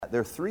that,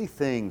 there are three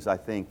things I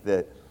think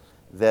that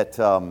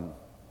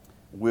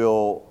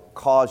will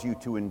cause you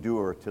to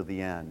endure to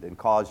the end and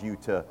cause you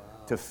to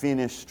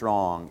finish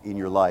strong in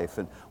your life.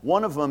 And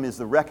one of them is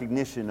the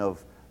recognition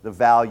of the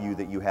value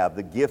that you have,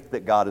 the gift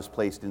that God has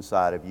placed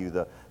inside of you,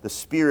 the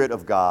Spirit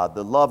of God,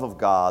 the love of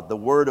God, the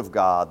Word of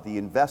God, the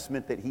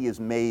investment that He has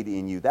made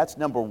in you. That's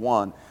number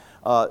one.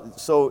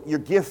 So you're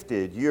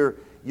gifted,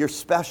 you're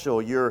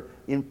special, you're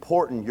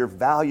important, you're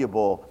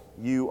valuable,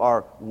 you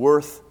are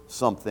worth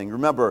something.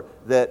 Remember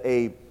that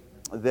the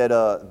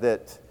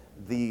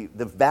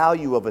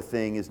value of a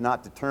thing is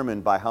not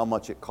determined by how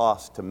much it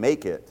costs to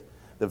make it.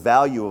 The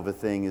value of a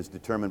thing is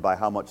determined by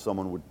how much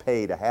someone would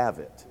pay to have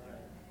it.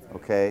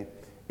 Okay?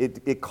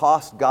 It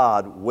cost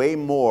God way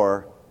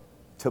more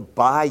to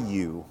buy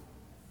you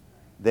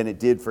than it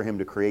did for Him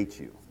to create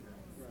you.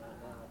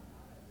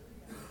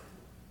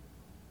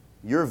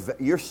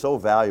 You're so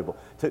valuable.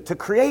 To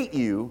create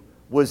you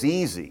was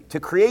easy. To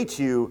create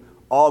you,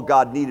 all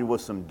God needed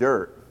was some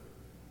dirt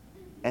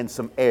and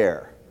some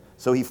air.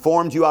 So He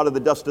formed you out of the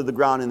dust of the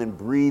ground and then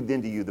breathed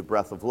into you the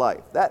breath of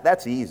life.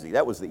 That's easy.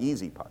 That was the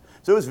easy part.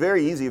 So it was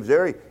very easy. It was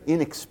very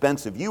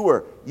inexpensive. You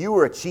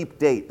were a cheap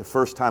date the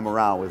first time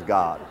around with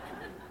God.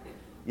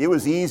 It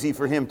was easy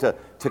for Him to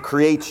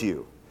create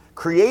you.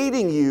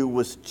 Creating you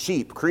was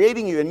cheap.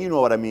 Creating you, and you know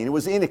what I mean, it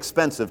was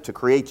inexpensive to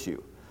create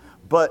you.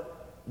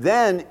 But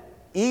then,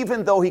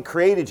 even though He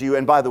created you,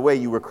 and by the way,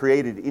 you were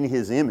created in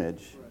His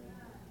image,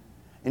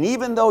 and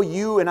even though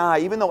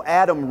even though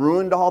Adam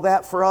ruined all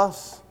that for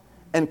us,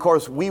 and of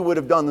course we would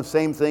have done the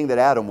same thing that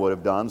Adam would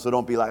have done, so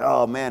don't be like,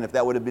 oh man, if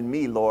that would have been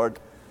me, Lord,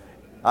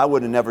 I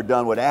would have never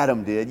done what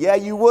Adam did. Yeah,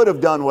 you would have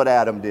done what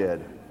Adam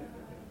did.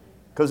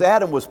 Because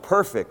Adam was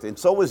perfect, and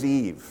so was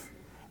Eve.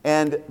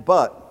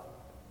 But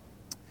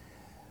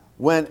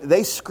when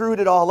they screwed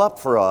it all up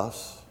for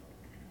us,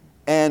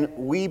 and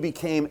we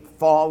became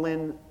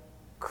fallen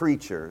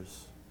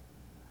creatures,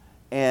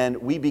 and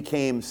we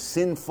became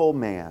sinful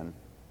man,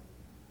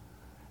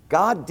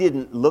 God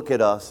didn't look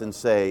at us and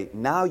say,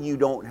 now you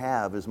don't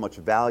have as much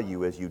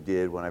value as you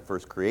did when I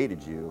first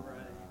created you.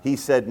 He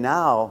said,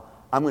 now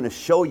I'm going to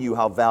show you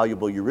how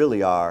valuable you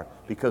really are,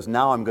 because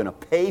now I'm going to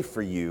pay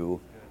for you.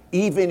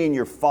 Even in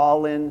your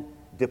fallen,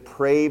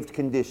 depraved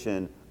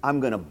condition, I'm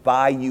going to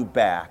buy you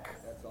back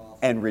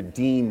and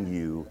redeem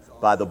you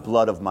by the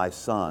blood of my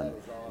Son.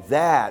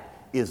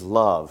 That is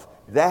love.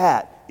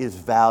 That is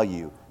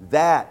value.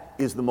 That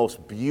is the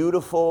most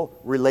beautiful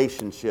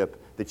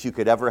relationship that you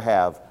could ever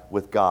have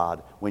with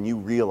God, when you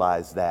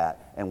realize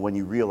that and when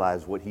you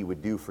realize what He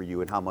would do for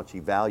you and how much He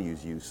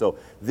values you. So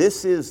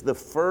this is the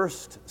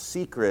first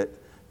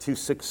secret to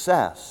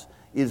success,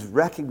 is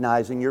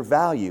recognizing your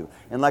value.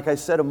 And like I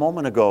said a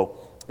moment ago,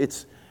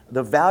 it's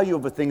the value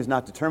of a thing is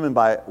not determined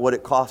by what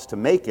it costs to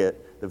make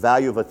it. The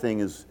value of a thing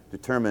is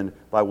determined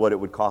by what it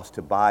would cost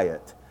to buy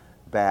it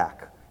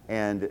back.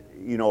 And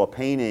you know, a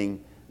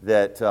painting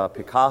that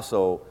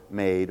Picasso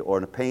made,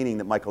 or a painting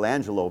that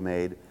Michelangelo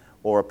made,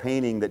 or a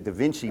painting that Da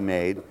Vinci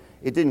made,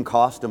 it didn't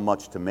cost them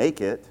much to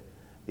make it.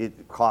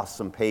 It cost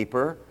some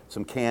paper,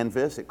 some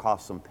canvas, it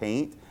cost some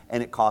paint,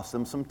 and it cost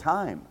them some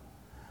time.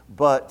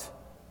 But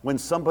when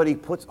somebody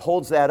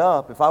holds that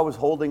up, if I was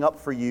holding up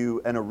for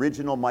you an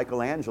original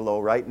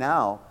Michelangelo right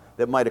now,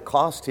 that might have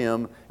cost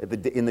him,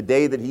 in the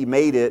day that he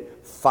made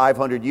it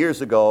 500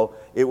 years ago,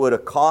 it would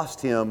have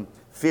cost him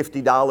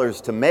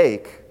 $50 to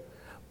make,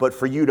 but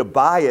for you to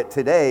buy it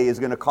today is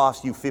going to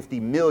cost you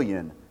 $50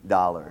 million,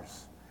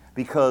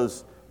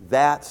 because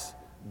that's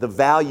the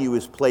value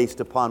is placed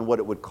upon what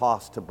it would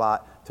cost to buy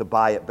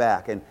it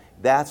back. And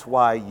that's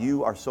why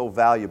you are so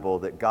valuable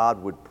that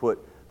God would put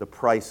the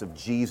price of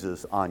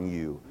Jesus on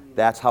you.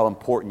 That's how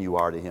important you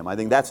are to Him. I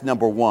think that's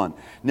number one.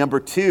 Number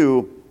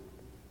two,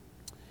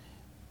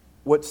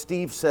 what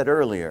Steve said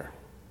earlier,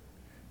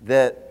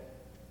 that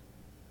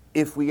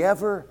if we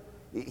ever,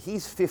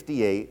 he's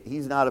 58,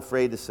 he's not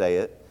afraid to say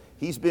it.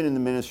 He's been in the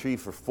ministry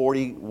for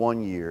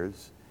 41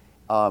 years.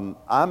 I'm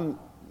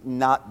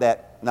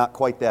not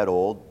quite that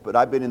old, but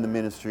I've been in the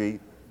ministry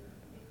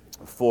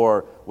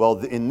for,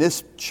 in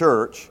this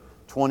church,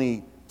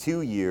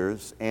 22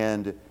 years,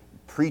 and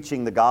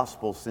preaching the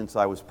gospel since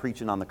I was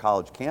preaching on the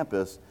college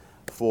campus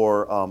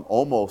for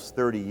almost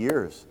 30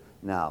 years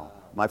now.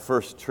 My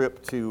first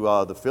trip to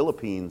the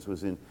Philippines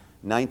was in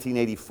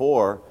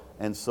 1984,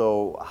 and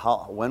so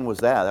when was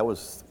that?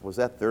 Was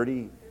that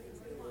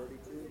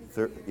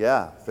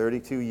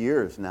 32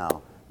 years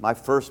now. My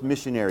first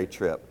missionary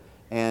trip,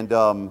 and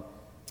the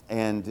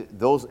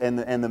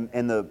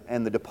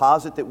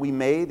deposit that we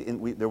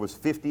made, there was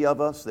 50 of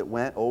us that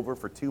went over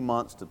for 2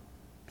 months to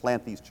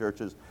plant these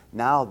churches.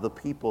 Now the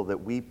people that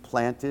we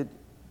planted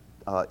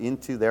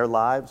into their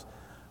lives,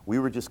 we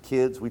were just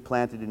kids, we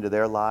planted into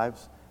their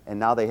lives, and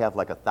now they have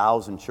like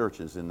 1,000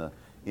 churches in the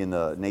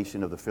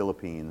nation of the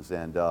Philippines,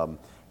 and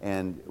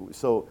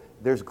so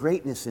there's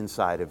greatness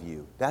inside of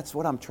you. That's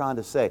what I'm trying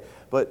to say.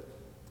 But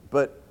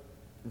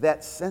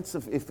that sense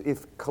of,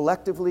 if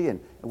collectively, and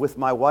with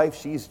my wife,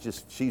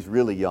 she's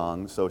really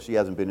young, so she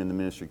hasn't been in the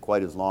ministry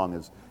quite as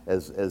long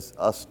as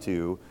us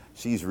two.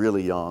 She's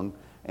really young.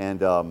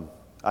 And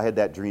I had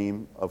that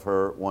dream of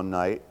her one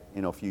night,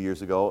 a few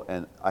years ago,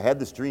 and I had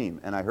this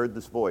dream, and I heard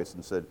this voice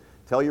and said,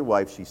 tell your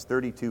wife she's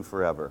 32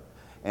 forever.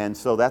 And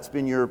so that's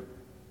been your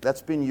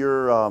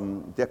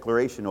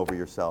declaration over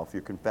yourself,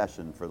 your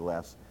confession for the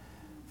last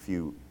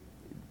few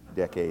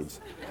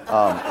decades.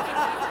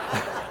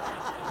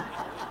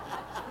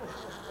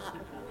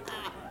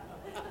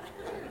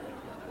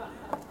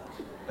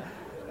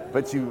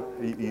 But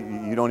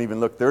you don't even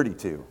look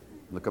 32. You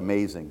look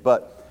amazing.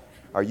 But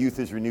our youth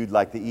is renewed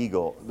like the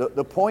eagle.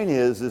 The point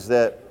is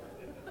that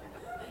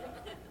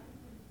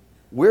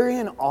we're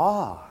in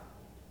awe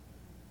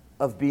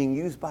of being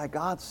used by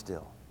God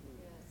still.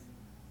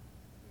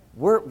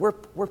 We're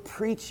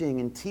preaching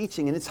and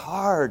teaching, and it's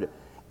hard.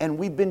 And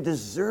we've been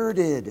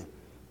deserted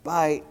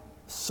by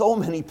so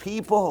many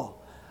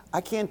people.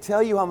 I can't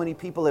tell you how many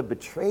people have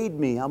betrayed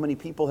me, how many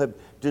people have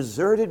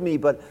deserted me,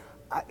 but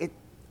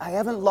I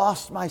haven't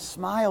lost my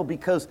smile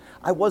because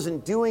I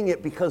wasn't doing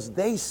it because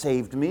they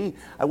saved me.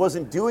 I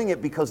wasn't doing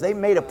it because they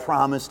made a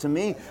promise to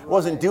me. I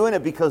wasn't doing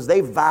it because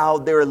they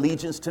vowed their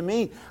allegiance to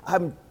me.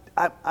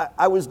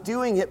 I was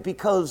doing it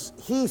because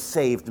He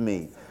saved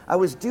me. I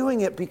was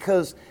doing it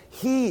because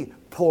He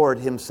poured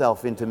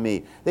Himself into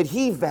me, that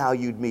He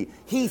valued me.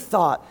 He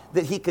thought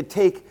that He could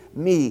take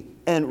me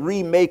and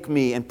remake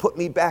me and put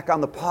me back on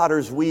the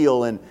potter's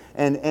wheel, and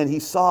He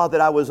saw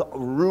that I was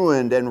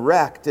ruined and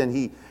wrecked, and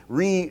He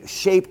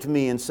reshaped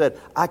me and said,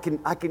 I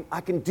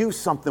can do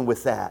something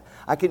with that.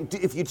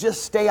 If you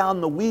just stay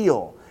on the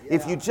wheel,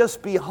 if you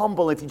just be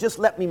humble, if you just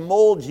let me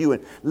mold you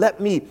and let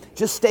me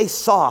just stay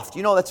soft.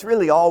 That's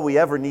really all we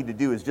ever need to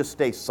do is just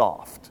stay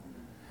soft.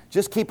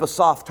 Just keep a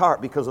soft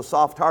heart, because a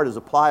soft heart is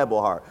a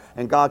pliable heart,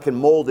 and God can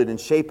mold it and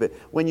shape it.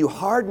 When you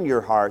harden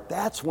your heart,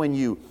 that's when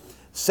you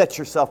set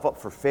yourself up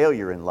for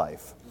failure in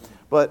life.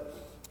 But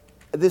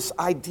this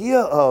idea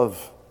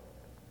of,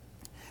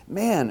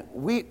 man,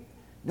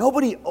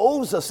 nobody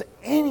owes us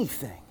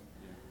anything.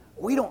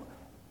 We don't.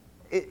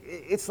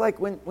 It's like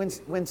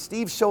when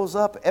Steve shows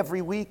up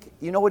every week.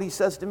 You know what he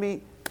says to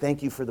me?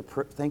 Thank you for the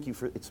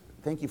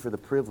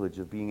privilege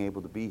of being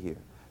able to be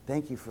here.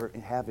 Thank you for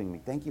having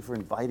me. Thank you for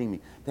inviting me.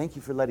 Thank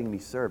you for letting me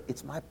serve.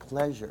 It's my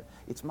pleasure.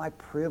 It's my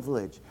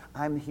privilege.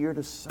 I'm here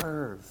to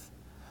serve.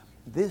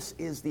 This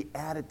is the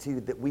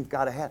attitude that we've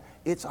got to have.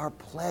 It's our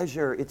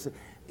pleasure.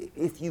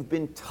 If you've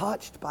been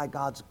touched by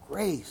God's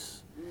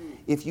grace,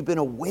 if you've been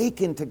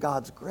awakened to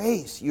God's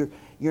grace,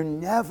 you're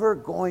never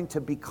going to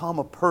become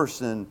a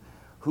person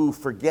who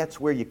forgets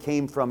where you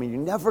came from, and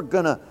you're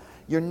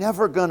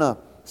never gonna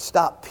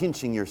stop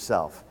pinching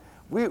yourself.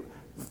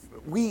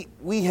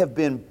 We have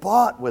been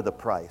bought with a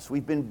price.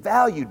 We've been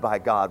valued by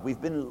God.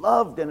 We've been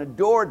loved and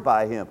adored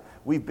by Him.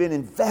 We've been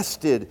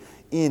invested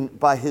in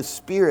by His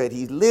Spirit.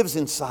 He lives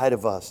inside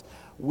of us.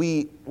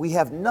 We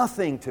have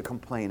nothing to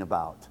complain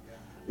about.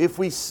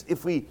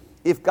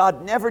 If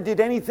God never did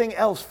anything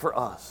else for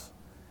us,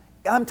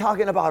 I'm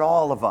talking about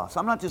all of us.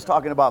 I'm not just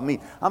talking about me.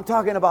 I'm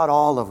talking about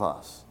all of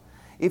us.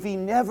 If He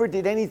never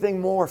did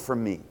anything more for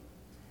me,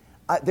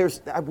 I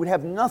would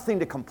have nothing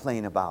to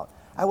complain about.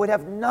 I would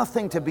have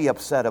nothing to be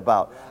upset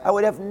about. I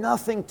would have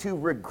nothing to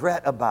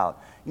regret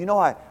about.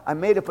 I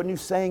made up a new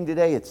saying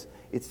today.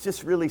 It's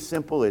just really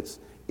simple. It's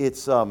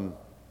don't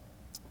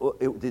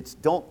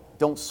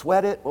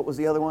sweat it. What was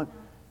the other one?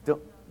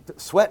 Don't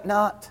sweat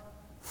not,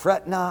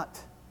 fret not,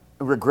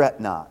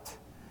 regret not.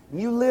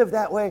 You live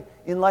that way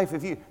in life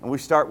and we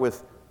start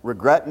with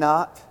regret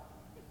not,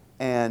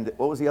 and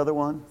what was the other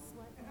one?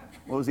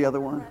 What was the other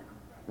one?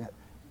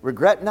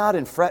 Regret not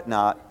and fret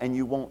not, and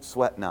you won't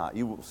sweat not.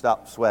 You will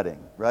stop sweating,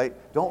 right?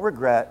 Don't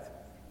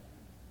regret.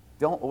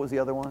 What was the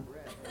other one?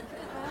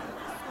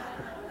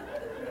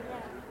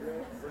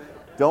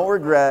 Don't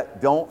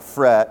regret, don't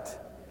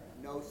fret,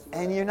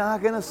 and you're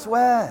not going to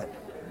sweat.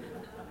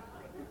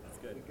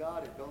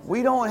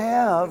 We don't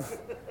have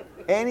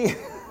any...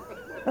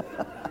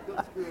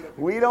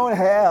 We don't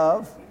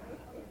have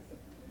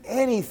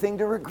anything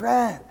to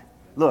regret.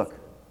 Look,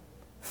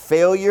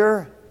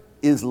 failure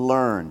is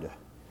learned.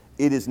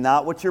 It is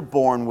not what you're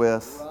born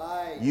with.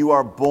 Right. You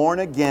are born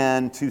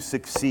again to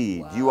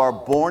succeed. Wow. You are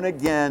born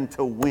again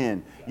to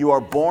win. You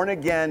are born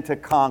again to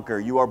conquer.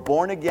 You are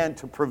born again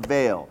to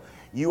prevail.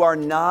 You are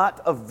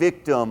not a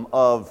victim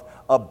of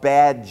a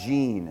bad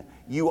gene.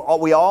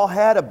 We all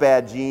had a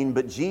bad gene,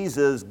 but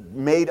Jesus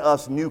made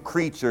us new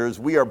creatures.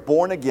 We are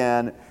born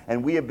again,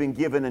 and we have been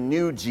given a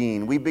new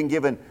gene. We've been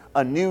given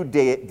a new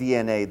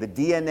DNA, the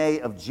DNA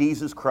of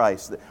Jesus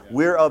Christ.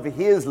 We're of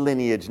His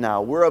lineage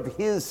now. We're of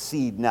His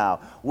seed now.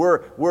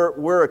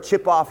 We're a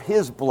chip off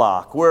His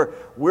block.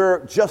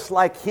 We're just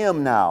like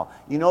Him now.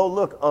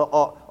 Look,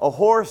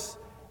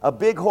 a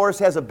big horse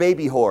has a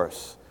baby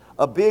horse.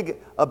 A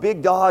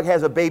big dog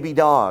has a baby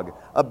dog.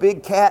 A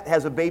big cat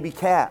has a baby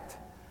cat.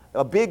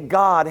 A big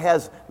God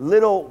has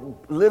little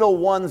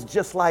ones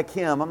just like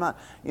Him. I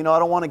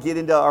don't want to get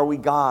into are we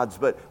gods,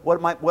 but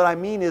what I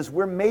mean is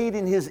we're made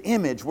in His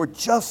image. We're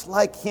just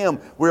like Him.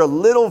 We're a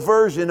little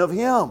version of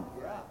Him.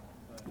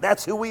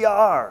 That's who we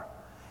are.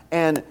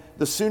 And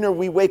the sooner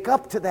we wake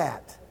up to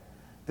that,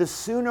 the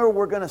sooner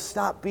we're going to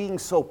stop being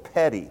so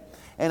petty.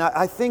 And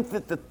I think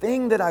that the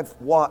thing that I've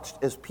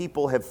watched as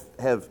people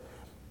have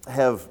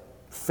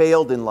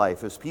failed in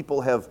life, as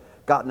people have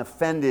gotten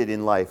offended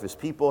in life, as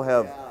people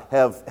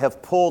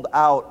have pulled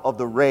out of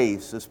the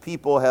race, as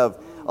people have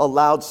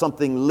allowed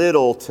something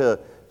little to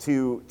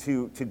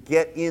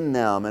get in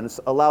them, and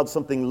allowed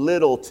something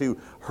little to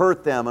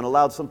hurt them, and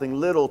allowed something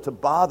little to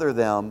bother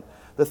them.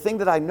 The thing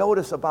that I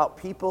notice about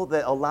people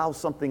that allow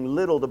something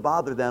little to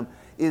bother them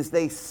is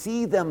they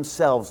see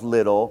themselves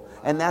little,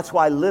 and that's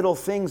why little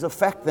things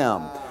affect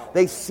them.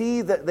 They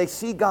see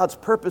God's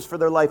purpose for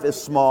their life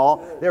as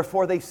small,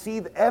 therefore they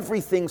see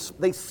everything,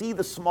 they see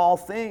the small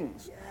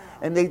things.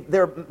 And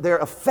they're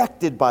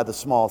affected by the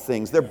small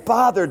things. They're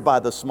bothered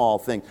by the small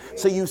things.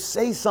 So you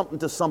say something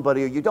to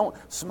somebody, or you don't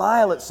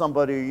smile at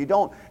somebody, or you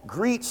don't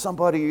greet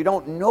somebody, or you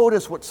don't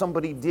notice what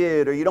somebody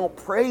did, or you don't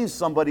praise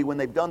somebody when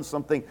they've done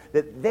something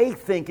that they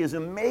think is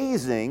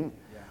amazing.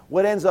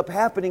 What ends up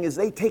happening is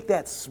they take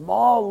that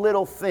small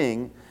little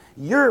thing.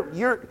 You're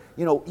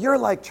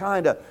like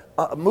trying to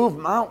move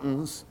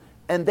mountains,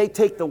 and they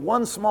take the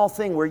one small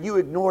thing where you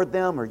ignored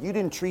them or you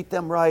didn't treat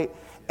them right,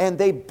 and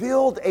they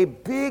build a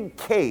big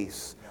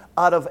case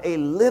out of a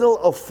little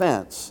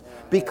offense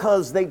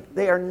because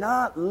they are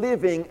not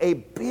living a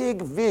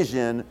big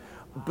vision,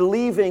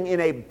 believing in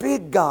a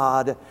big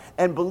God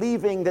and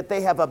believing that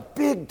they have a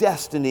big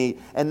destiny,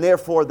 and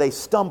therefore they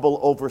stumble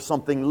over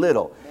something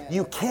little.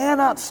 You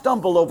cannot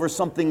stumble over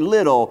something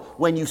little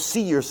when you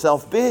see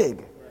yourself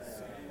big.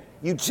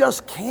 You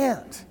just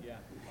can't.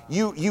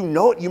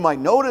 You might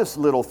notice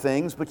little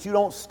things, but you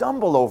don't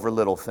stumble over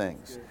little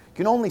things.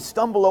 You can only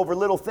stumble over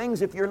little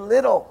things if you're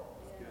little.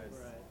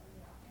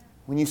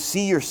 When you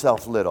see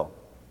yourself little.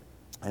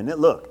 And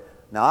look,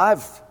 now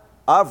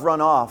I've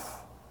run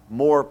off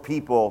more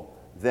people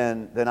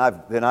than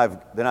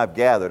I've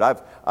gathered.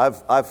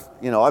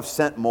 I've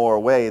sent more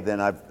away than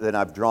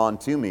I've drawn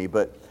to me.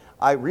 But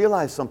I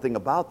realized something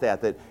about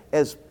that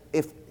as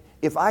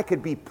if I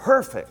could be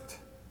perfect,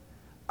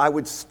 I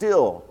would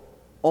still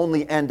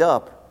only end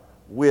up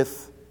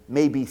with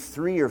maybe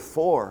 3 or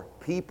 4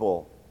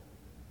 people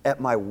at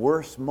my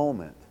worst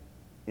moment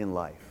in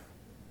life,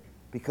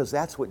 because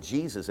that's what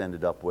Jesus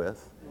ended up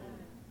with,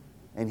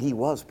 and he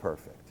was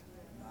perfect.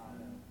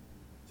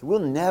 So we'll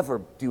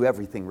never do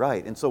everything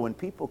right. And so when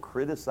people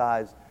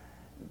criticize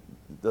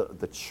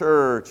the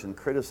church and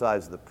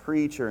criticize the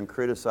preacher and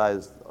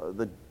criticize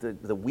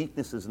the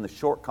weaknesses and the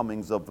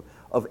shortcomings of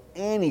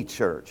any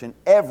church, and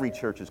every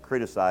church is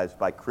criticized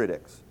by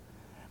critics.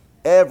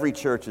 Every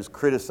church is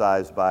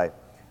criticized by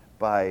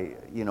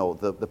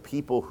the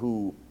people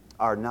who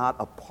are not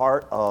a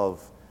part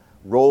of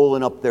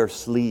rolling up their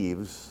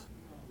sleeves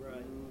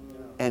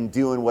and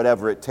doing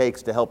whatever it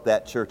takes to help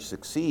that church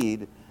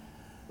succeed.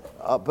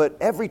 But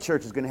every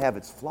church is going to have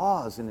its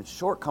flaws and its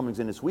shortcomings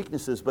and its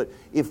weaknesses. But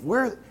if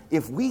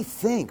we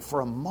think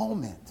for a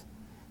moment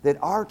that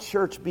our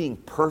church being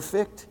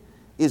perfect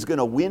is going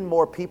to win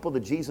more people to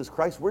Jesus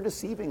Christ, we're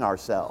deceiving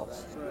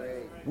ourselves.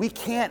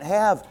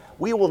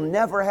 We will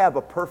never have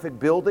a perfect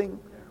building.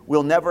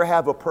 We'll never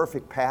have a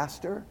perfect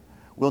pastor.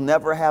 We'll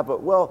never have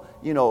we're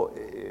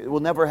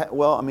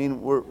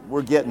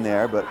getting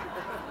there, but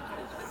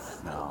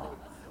no.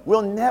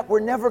 We're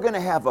never going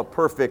to have a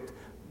perfect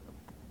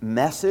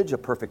message, a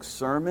perfect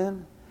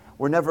sermon.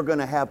 We're never going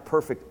to have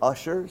perfect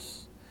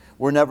ushers.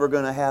 We're never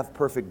going to have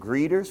perfect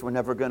greeters. We're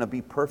never going to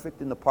be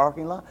perfect in the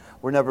parking lot.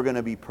 We're never going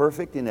to be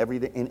perfect in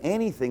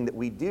anything that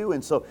we do.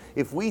 And so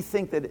if we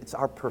think that it's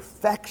our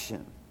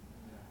perfection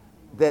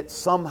that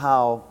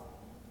somehow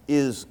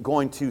is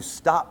going to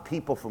stop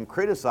people from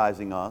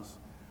criticizing us,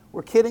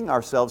 we're kidding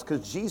ourselves,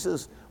 because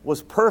Jesus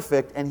was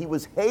perfect and he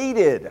was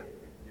hated.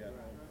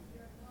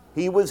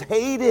 He was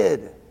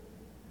hated.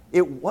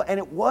 And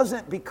it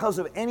wasn't because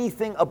of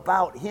anything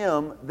about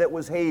him that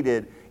was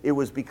hated. It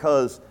was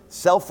because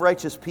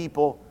self-righteous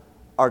people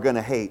are going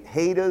to hate.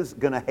 Haters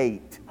going to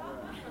hate.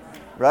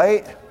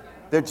 Right?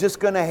 They're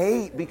just going to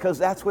hate because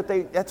that's what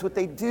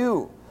they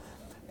do.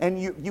 And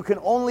you can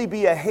only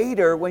be a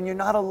hater when you're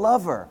not a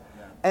lover.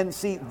 And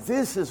see,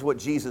 this is what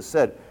Jesus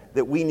said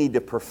that we need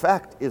to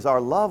perfect, is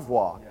our love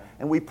walk.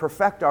 And we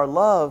perfect our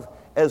love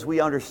as we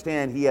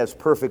understand he has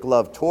perfect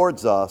love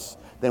towards us.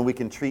 Then we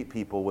can treat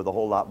people with a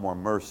whole lot more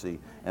mercy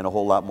and a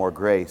whole lot more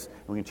grace.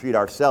 And we can treat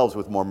ourselves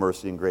with more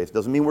mercy and grace.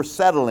 Doesn't mean we're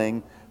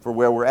settling for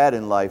where we're at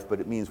in life, but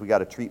it means we got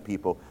to treat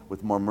people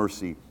with more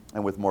mercy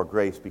and with more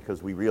grace,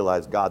 because we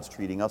realize God's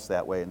treating us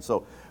that way. And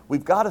so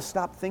we've got to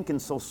stop thinking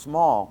so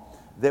small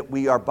that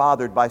we are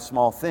bothered by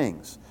small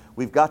things.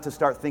 We've got to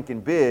start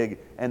thinking big,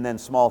 and then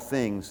small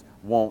things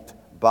won't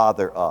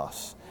bother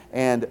us.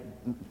 And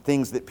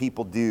things that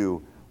people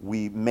do,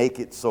 we make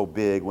it so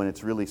big when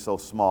it's really so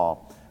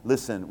small.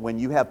 Listen, when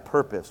you have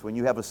purpose, when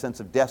you have a sense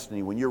of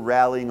destiny, when you're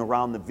rallying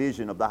around the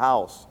vision of the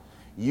house,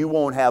 you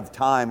won't have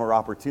time or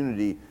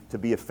opportunity to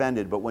be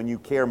offended. But when you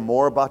care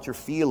more about your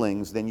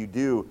feelings than you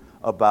do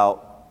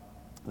about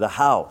the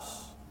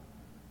house,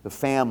 the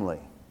family,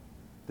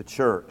 the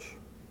church,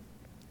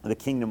 the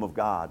kingdom of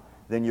God,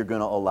 then you're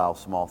going to allow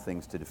small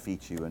things to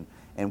defeat you.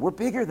 And we're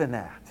bigger than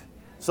that.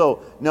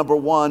 So, number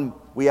one,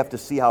 we have to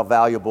see how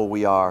valuable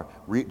we are,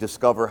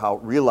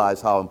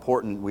 realize how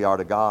important we are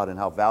to God and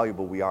how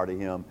valuable we are to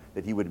Him,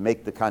 that He would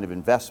make the kind of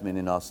investment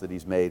in us that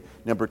He's made.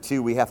 Number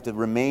two, we have to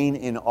remain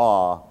in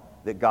awe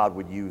that God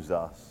would use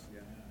us.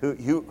 Yeah.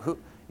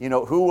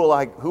 Who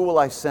will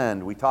I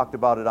send? We talked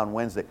about it on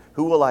Wednesday.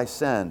 Who will I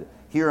send?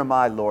 Here am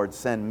I, Lord,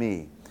 send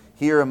me.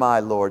 Here am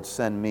I, Lord,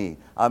 send me.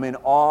 I'm in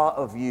awe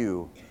of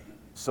you,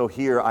 so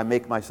here I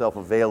make myself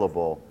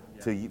available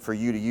for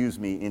you to use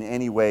me in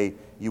any way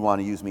you want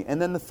to use me. And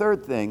then the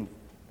third thing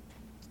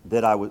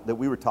that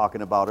we were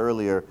talking about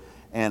earlier,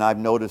 and I've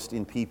noticed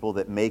in people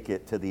that make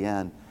it to the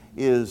end,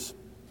 is,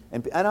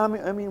 and I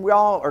mean, we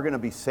all are going to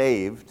be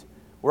saved.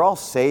 We're all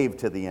saved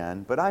to the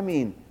end, but I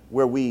mean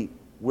where we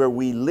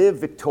live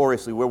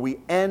victoriously, where we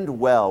end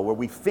well, where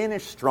we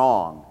finish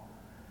strong.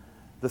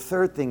 The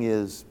third thing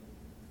is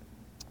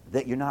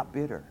that you're not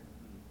bitter.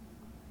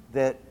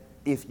 That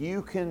if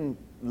you can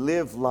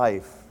live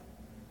life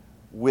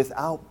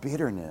without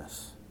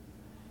bitterness,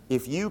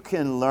 if you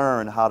can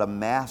learn how to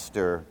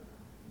master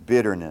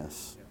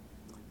bitterness,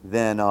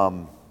 then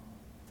and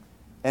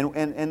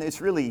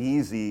it's really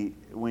easy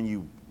when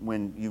you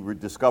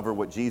discover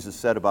what Jesus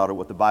said about it,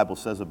 what the Bible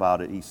says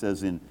about it. He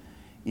says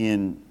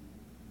in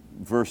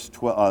verse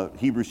 12,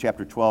 Hebrews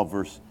chapter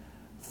 12,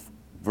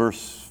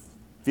 verse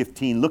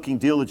 15, looking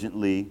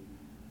diligently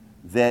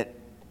that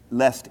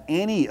lest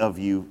any of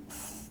you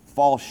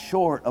fall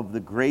short of the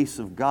grace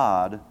of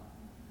God,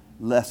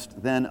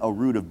 lest then a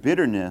root of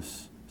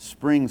bitterness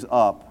springs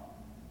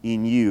up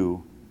in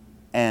you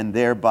and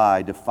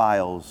thereby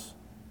defiles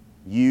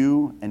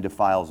you and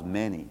defiles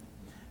many.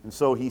 And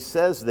so he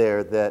says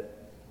there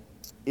that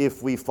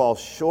if we fall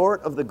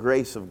short of the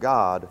grace of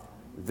God,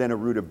 then a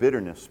root of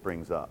bitterness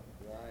springs up.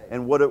 Right.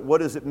 And what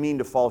does it mean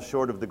to fall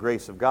short of the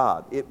grace of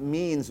God? It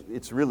means,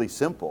 it's really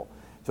simple.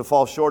 To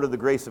fall short of the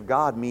grace of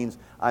God means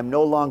I'm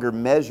no longer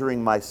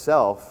measuring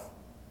myself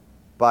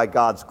by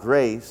God's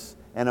grace,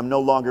 and I'm no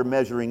longer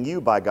measuring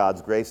you by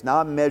God's grace. Now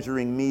I'm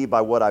measuring me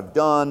by what I've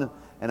done,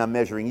 and I'm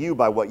measuring you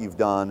by what you've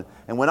done.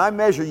 And when I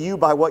measure you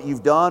by what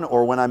you've done,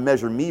 or when I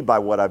measure me by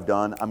what I've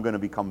done, I'm going to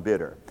become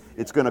bitter.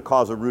 It's going to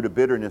cause a root of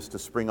bitterness to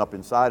spring up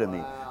inside of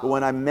me. But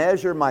when I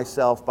measure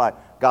myself by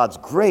God's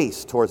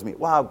grace towards me,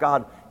 wow,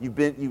 God,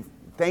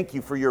 thank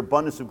you for your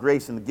abundance of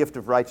grace and the gift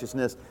of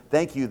righteousness.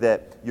 Thank you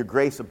that your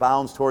grace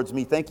abounds towards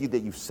me. Thank you that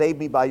you've saved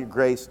me by your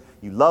grace.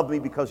 You love me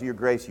because of your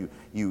grace.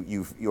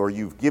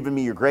 You've given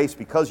me your grace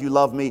because you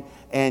love me,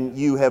 and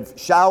you have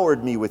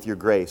showered me with your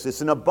grace.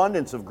 It's an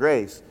abundance of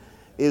grace.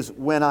 Is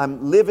when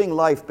I'm living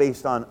life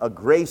based on a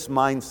grace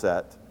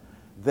mindset,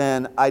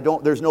 then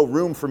there's no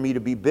room for me to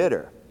be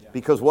bitter. Yeah.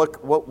 Because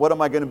what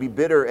am I going to be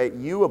bitter at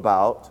you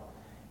about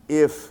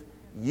if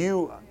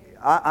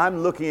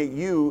I'm looking at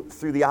you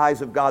through the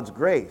eyes of God's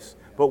grace.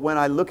 But when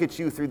I look at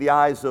you through the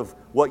eyes of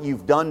what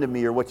you've done to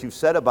me or what you've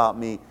said about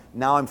me,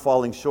 now I'm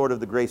falling short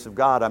of the grace of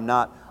God.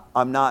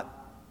 I'm not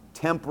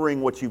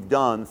tempering what you've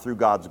done through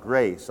God's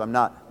grace. I'm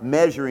not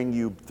measuring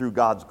you through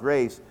God's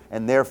grace,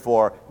 and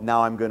therefore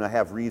now I'm going to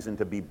have reason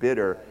to be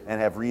bitter and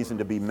have reason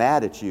to be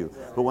mad at you.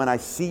 But when I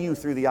see you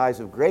through the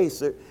eyes of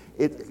grace,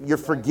 you're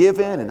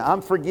forgiven, and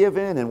I'm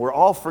forgiven, and we're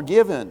all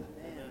forgiven.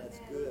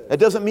 It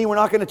doesn't mean we're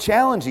not going to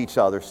challenge each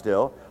other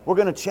still. We're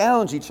going to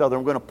challenge each other.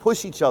 We're going to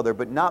push each other,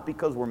 but not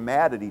because we're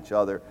mad at each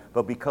other,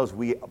 but because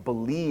we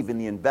believe in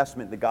the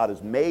investment that God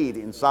has made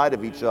inside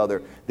of each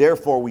other.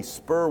 Therefore, we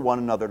spur one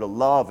another to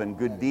love and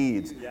good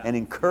deeds and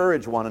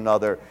encourage one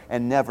another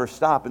and never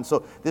stop. And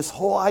so this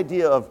whole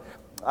idea of,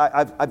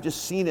 I've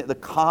just seen it, the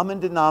common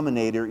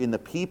denominator in the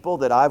people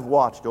that I've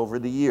watched over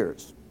the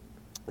years,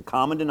 the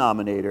common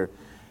denominator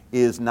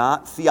is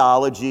not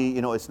theology.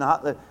 It's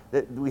not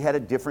that we had a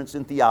difference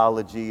in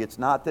theology. It's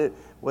not that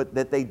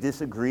they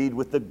disagreed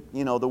with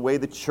the way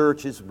the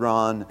church is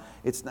run.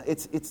 It's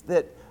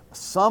that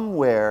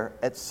somewhere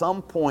at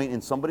some point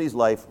in somebody's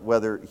life,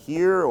 whether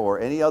here or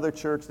any other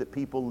church that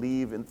people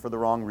leave for the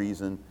wrong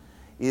reason,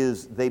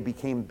 is they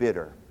became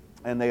bitter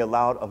and they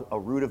allowed a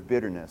root of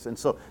bitterness. And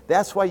so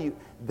that's why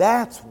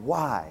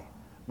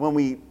when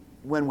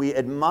we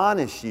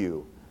admonish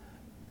you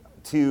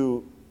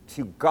to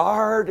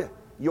guard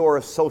your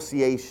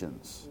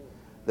associations,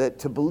 that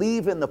to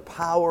believe in the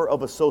power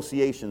of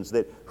associations,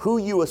 that who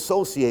you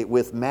associate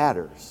with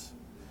matters,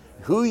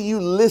 who you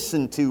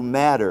listen to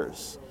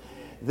matters,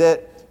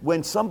 that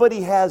when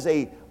somebody has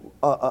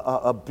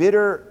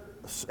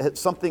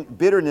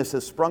bitterness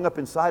has sprung up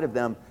inside of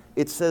them,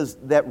 it says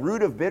that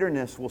root of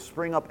bitterness will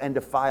spring up and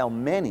defile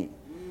many.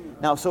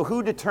 Now, so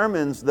who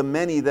determines the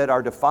many that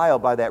are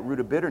defiled by that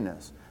root of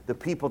bitterness? The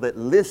people that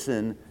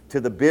listen to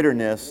the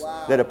bitterness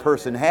that a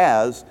person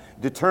has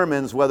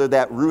determines whether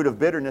that root of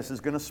bitterness is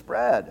going to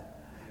spread.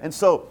 And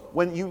so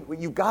when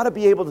you've got to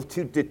be able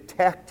to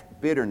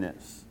detect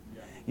bitterness.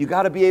 You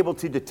got to be able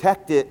to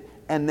detect it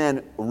and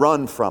then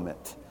run from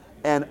it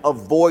and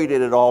avoid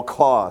it at all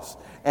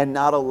costs and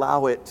not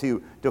allow it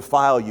to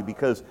defile you,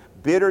 because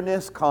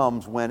bitterness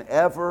comes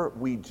whenever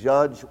we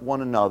judge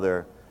one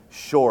another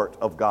short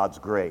of God's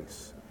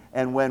grace.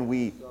 And when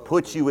we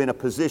put you in a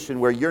position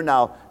where you're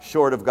now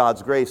short of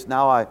God's grace,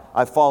 now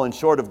I've fallen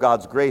short of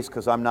God's grace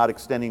because I'm not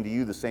extending to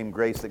you the same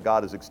grace that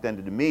God has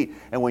extended to me.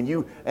 And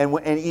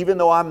and even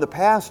though I'm the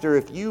pastor,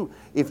 if you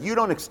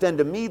don't extend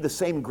to me the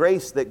same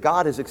grace that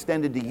God has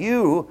extended to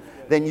you,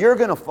 then you're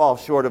going to fall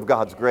short of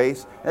God's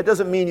grace. That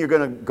doesn't mean you're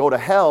going to go to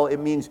hell. It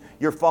means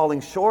you're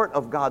falling short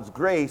of God's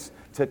grace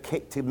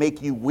to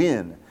make you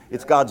win.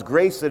 It's God's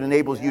grace that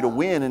enables you to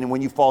win, and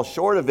when you fall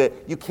short of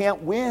it, you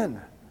can't win.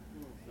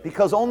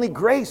 Because only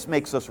grace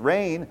makes us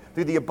reign.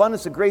 Through the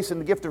abundance of grace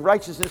and the gift of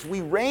righteousness,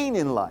 we reign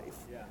in life.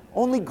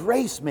 Only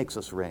grace makes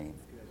us reign.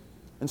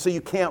 And so you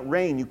can't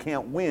reign, you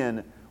can't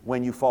win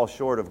when you fall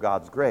short of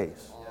God's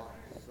grace.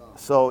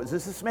 So does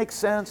this make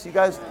sense? You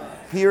guys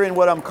hearing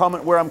where I'm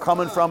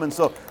coming from? And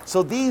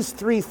so these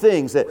three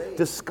things, that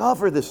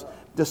discover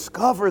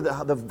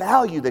the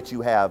value that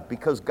you have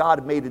because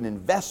God made an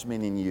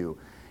investment in you.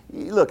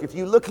 Look, if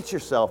you look at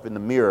yourself in the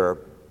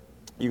mirror,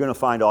 you're going to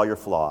find all your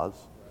flaws.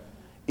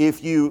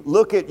 If you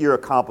look at your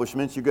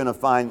accomplishments, you're going to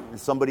find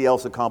somebody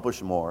else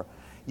accomplished more.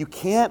 You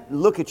can't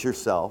look at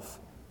yourself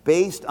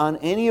based on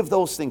any of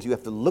those things. You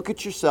have to look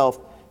at yourself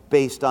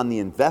based on the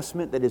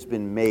investment that has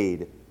been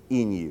made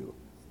in you.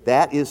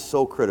 That is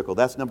so critical.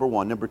 That's number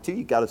one. Number two,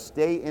 you got to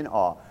stay in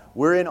awe.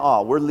 We're in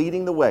awe. We're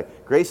leading the way.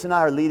 Grace and I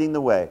are leading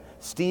the way.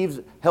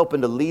 Steve's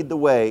helping to lead the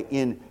way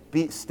in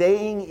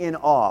staying in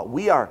awe.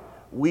 We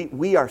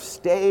are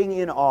staying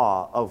in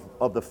awe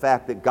of the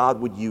fact that God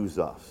would use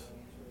us.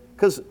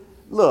 Because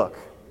look,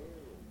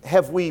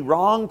 have we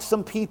wronged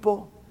some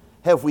people?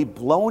 Have we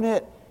blown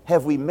it?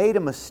 Have we made a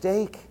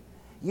mistake?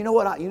 You know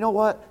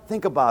what?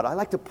 Think about it. I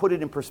like to put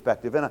it in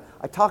perspective. And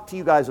I talk to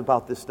you guys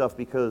about this stuff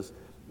because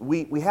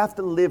we have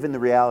to live in the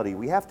reality.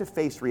 We have to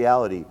face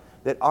reality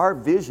that our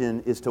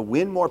vision is to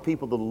win more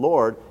people to the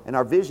Lord, and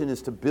our vision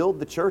is to build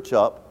the church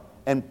up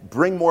and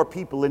bring more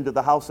people into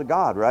the house of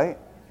God, right?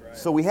 That's right.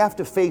 So we have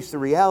to face the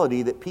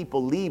reality that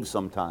people leave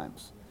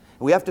sometimes.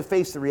 We have to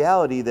face the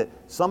reality that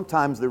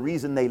sometimes the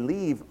reason they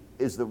leave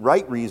is the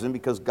right reason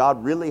because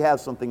God really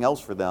has something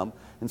else for them,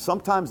 and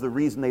sometimes the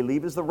reason they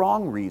leave is the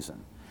wrong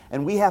reason.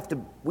 And we have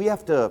to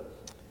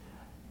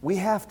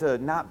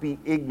not be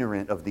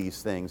ignorant of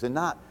these things and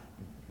not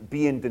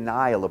be in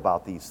denial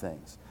about these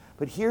things.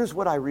 But here's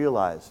what I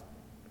realize.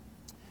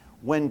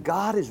 When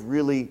God is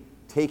really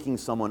taking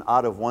someone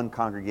out of one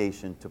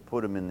congregation to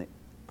put him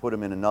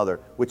in another,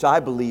 which I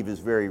believe is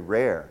very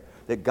rare,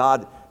 that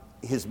God,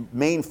 His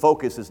main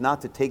focus is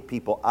not to take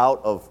people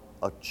out of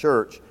a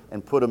church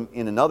and put them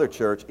in another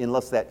church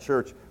unless that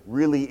church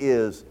really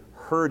is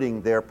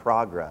hurting their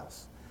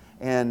progress.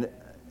 And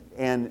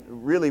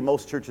really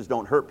most churches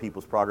don't hurt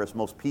people's progress.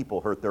 Most people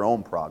hurt their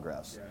own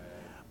progress.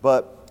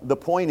 But the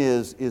point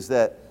is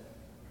that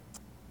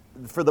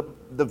for the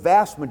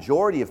vast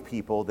majority of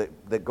people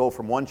that go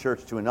from one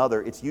church to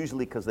another, it's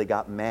usually because they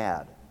got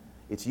mad.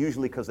 It's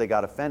usually because they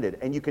got offended.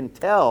 And you can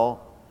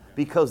tell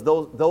because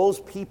those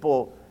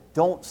people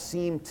don't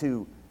seem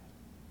to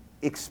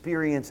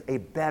experience a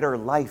better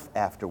life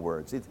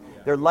afterwards.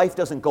 Their life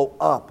doesn't go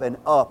up and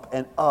up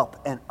and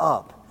up and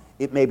up.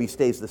 It maybe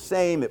stays the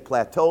same, it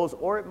plateaus,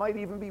 or it might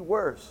even be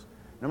worse.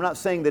 And I'm not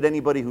saying that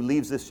anybody who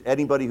leaves this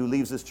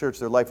church,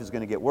 their life is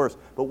going to get worse.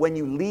 But when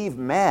you leave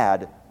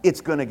mad,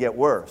 it's going to get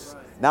worse.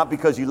 Not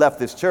because you left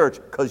this church,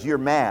 because you're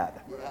mad.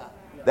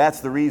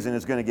 That's the reason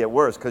it's going to get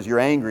worse, because you're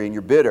angry and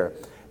you're bitter.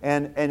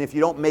 And if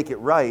you don't make it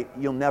right,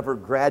 you'll never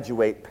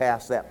graduate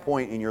past that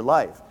point in your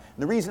life.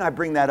 And the reason I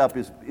bring that up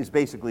is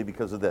basically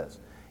because of this.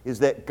 Is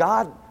that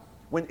God,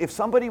 if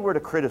somebody were to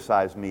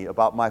criticize me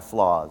about my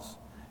flaws,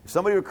 if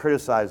somebody would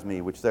criticize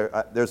me, which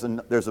there's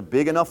a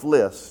big enough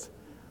list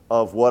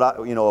of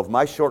of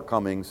my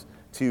shortcomings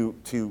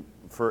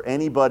for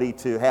anybody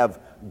to have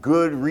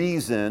good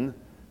reason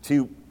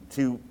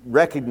to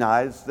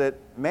recognize that,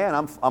 man,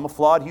 I'm a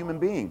flawed human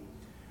being.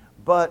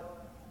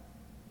 But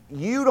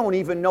you don't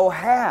even know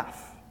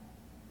half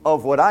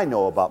of what I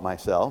know about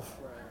myself.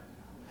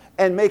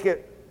 And make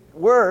it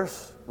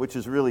worse, which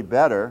is really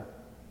better,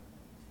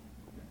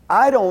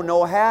 I don't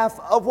know half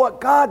of what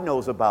God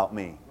knows about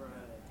me.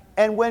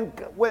 And when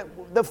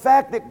the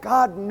fact that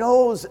God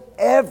knows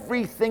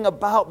everything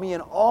about me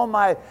and all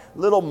my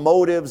little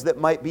motives that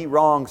might be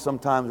wrong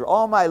sometimes, or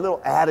all my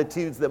little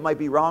attitudes that might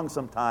be wrong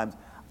sometimes,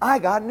 I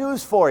got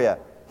news for you.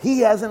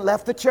 He hasn't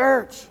left the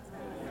church.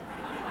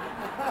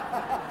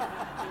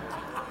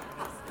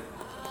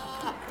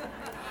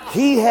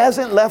 He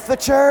hasn't left the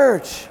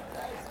church.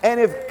 And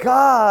if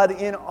God,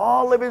 in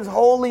all of His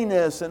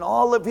holiness and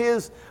all of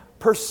His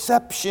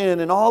perception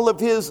and all of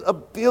His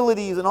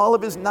abilities and all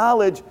of His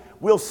knowledge,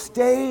 will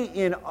stay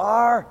in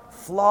our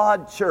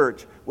flawed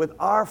church with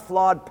our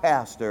flawed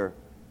pastor,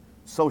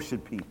 so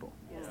should people.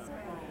 Yes.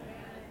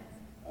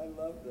 I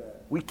love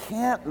that. We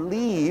can't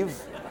leave.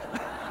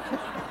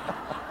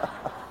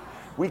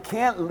 We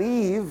can't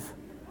leave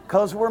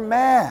because we're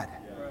mad.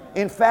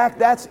 In fact,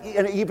 that's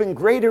an even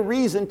greater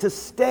reason to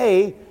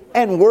stay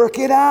and work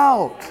it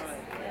out.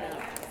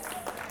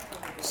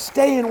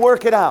 Stay and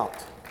work it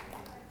out.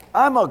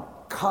 I'm a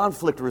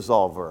conflict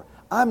resolver.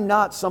 I'm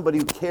not somebody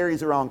who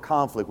carries around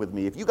conflict with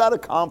me. If you got a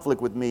conflict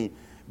with me,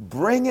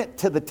 bring it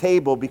to the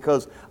table,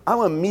 because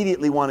I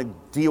immediately want to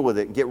deal with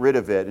it and get rid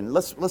of it. And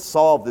let's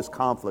solve this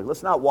conflict.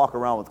 Let's not walk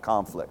around with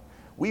conflict.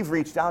 We've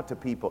reached out to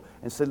people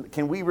and said,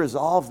 can we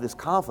resolve this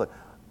conflict?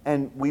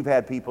 And we've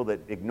had people that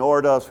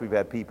ignored us. We've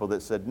had people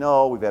that said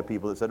no. We've had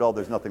people that said, oh,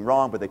 there's nothing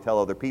wrong, but they tell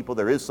other people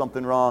there is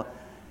something wrong.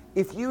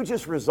 If you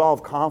just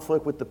resolve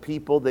conflict with the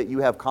people that you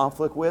have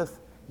conflict with,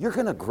 you're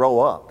going to grow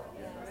up.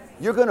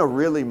 You're going to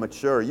really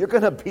mature. You're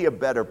going to be a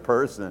better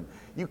person.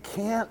 You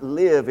can't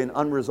live in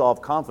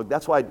unresolved conflict.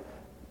 That's why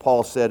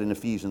Paul said in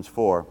Ephesians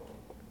 4,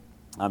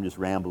 I'm just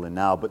rambling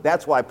now, but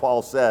that's why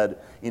Paul said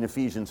in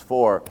Ephesians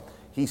 4,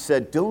 he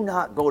said, do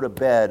not go to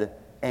bed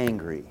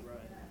angry.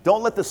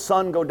 Don't let the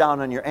sun go down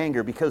on your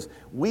anger, because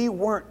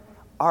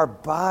our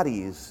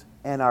bodies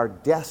and our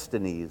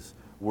destinies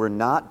were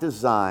not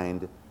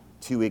designed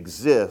to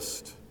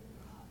exist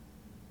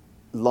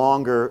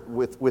longer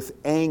with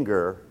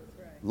anger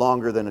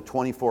longer than a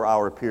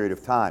 24-hour period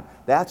of time.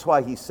 That's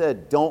why he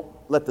said, don't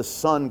let the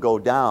sun go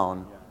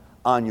down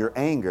on your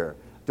anger.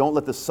 Don't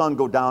let the sun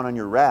go down on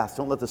your wrath.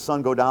 Don't let the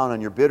sun go down on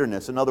your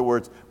bitterness. In other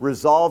words,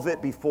 resolve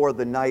it before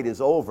the night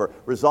is over.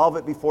 Resolve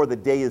it before the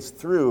day is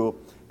through,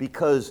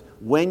 because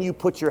when you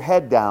put your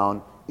head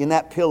down in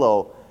that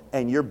pillow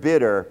and you're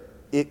bitter,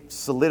 it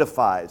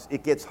solidifies.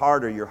 It gets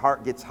harder. Your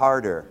heart gets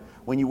harder.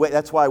 When you wait,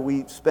 that's why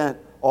we spent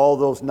all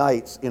those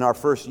nights in our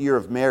first year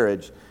of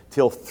marriage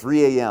till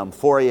 3 a.m.,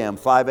 4 a.m.,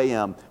 5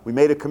 a.m. We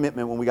made a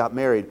commitment when we got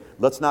married,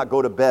 let's not go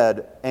to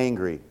bed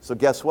angry. So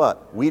guess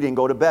what? We didn't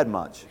go to bed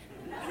much,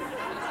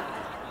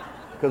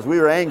 because we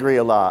were angry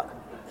a lot.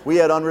 We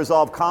had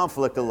unresolved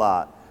conflict a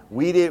lot.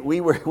 We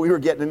were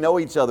getting to know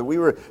each other. We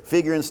were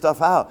figuring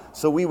stuff out.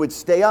 So we would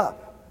stay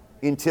up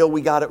until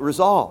we got it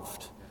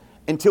resolved.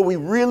 Until we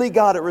really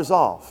got it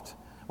resolved.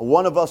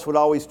 One of us would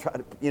always try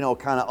to,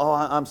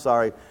 I'm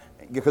sorry,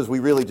 because we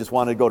really just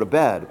wanted to go to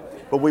bed.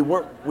 But we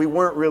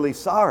weren't really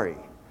sorry.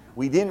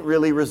 We didn't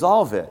really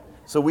resolve it.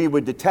 So we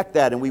would detect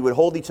that and we would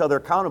hold each other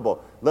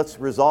accountable. Let's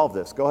resolve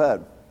this. Go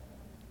ahead.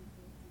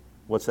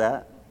 What's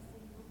that?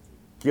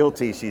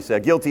 Guilty, she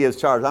said. Guilty as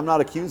charged. I'm not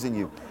accusing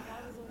you.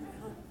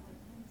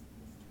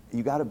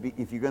 You got to be,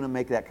 if you're going to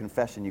make that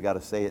confession, you got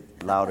to say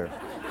it louder.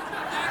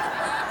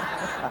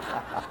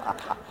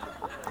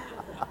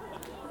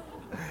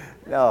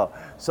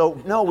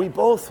 No, we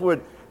both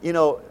would,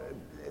 you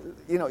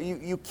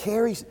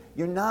carry,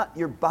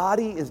 your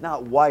body is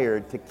not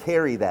wired to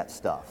carry that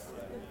stuff.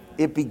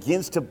 It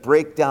begins to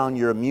break down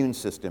your immune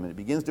system, and it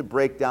begins to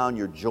break down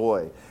your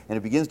joy, and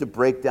it begins to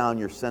break down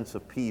your sense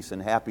of peace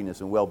and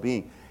happiness and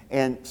well-being.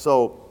 And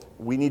so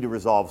we need to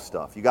resolve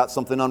stuff. You got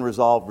something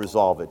unresolved,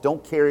 resolve it.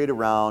 Don't carry it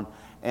around.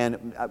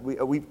 And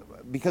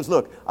because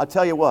look, I'll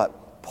tell you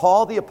what,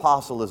 Paul the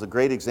Apostle is a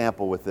great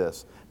example with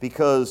this,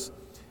 because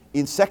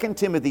in 2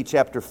 Timothy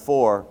chapter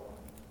 4,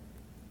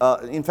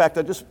 in fact,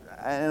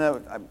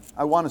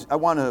 I want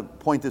to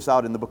point this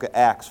out in the book of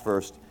Acts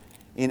first.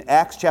 In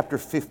Acts chapter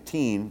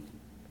 15,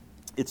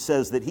 it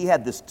says that he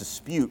had this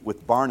dispute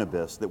with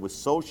Barnabas that was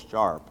so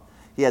sharp.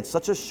 He had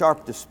such a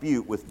sharp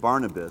dispute with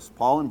Barnabas.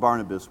 Paul and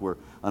Barnabas were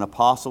an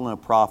apostle and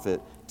a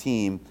prophet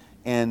team,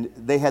 and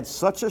they had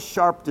such a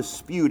sharp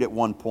dispute at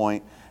one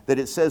point that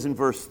it says in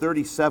verse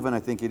 37, I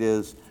think it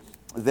is,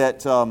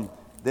 that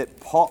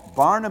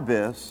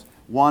Barnabas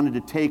wanted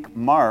to take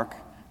Mark.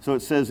 So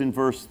it says in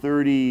verse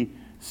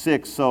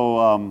 36,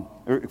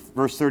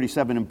 verse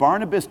 37, and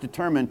Barnabas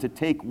determined to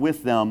take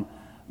with them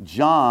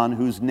John,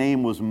 whose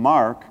name was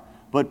Mark,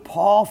 but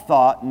Paul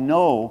thought,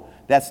 no,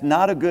 that's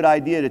not a good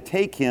idea to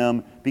take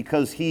him,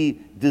 because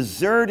he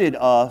deserted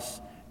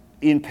us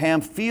in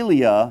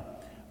Pamphylia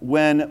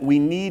when we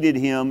needed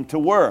him to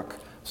work.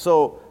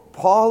 So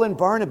Paul and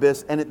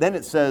Barnabas, and then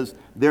it says,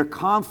 their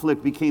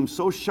conflict became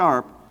so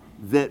sharp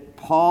that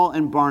Paul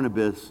and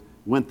Barnabas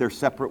went their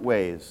separate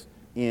ways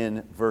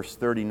in verse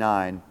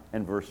 39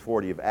 and verse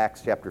 40 of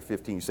Acts chapter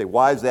 15. You say,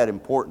 why is that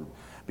important?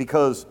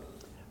 Because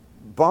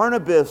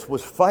Barnabas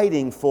was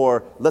fighting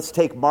for, let's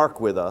take Mark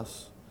with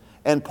us.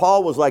 And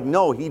Paul was like,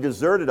 no, he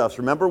deserted us.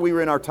 Remember, we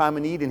were in our time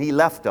of need and he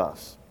left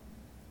us.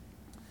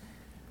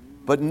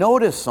 But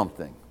notice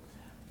something.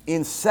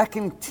 In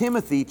 2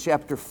 Timothy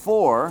chapter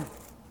 4,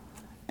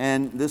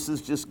 and this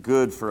is just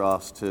good for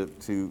us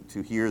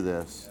to hear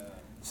this.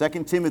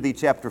 2 Timothy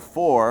chapter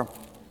 4,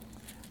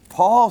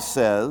 Paul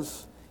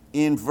says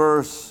in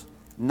verse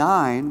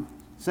 9,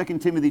 2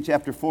 Timothy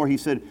chapter 4, he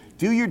said,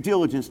 do your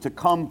diligence to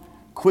come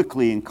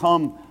quickly and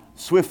come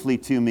swiftly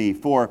to me,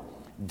 for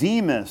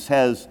Demas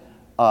has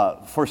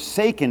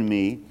forsaken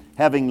me,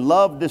 having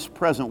loved this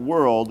present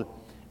world,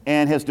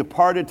 and has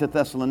departed to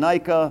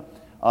Thessalonica,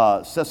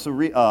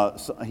 Caesarea,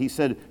 he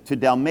said to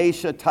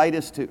Dalmatia,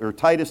 Titus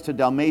to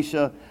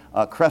Dalmatia,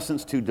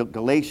 Crescens to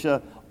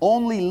Galatia.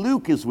 Only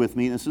Luke is with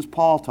me. This is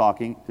Paul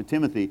talking to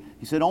Timothy.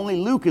 He said, only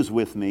Luke is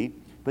with me.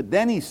 But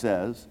then he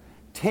says,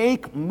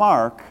 take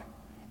Mark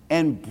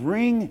and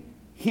bring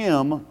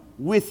him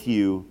with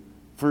you,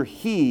 for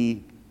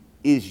he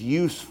is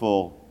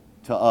useful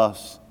to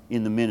us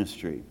in the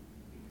ministry.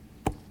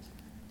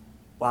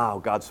 wow,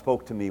 God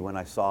spoke to me when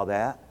I saw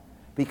that.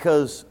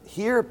 Because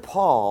here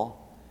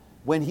Paul,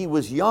 when he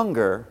was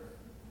younger,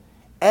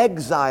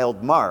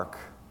 exiled Mark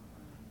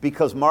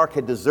because Mark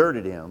had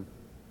deserted him.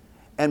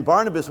 And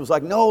Barnabas was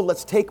like, no,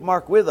 let's take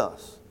Mark with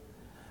us.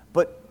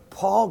 But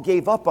Paul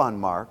gave up on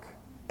Mark,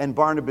 and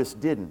Barnabas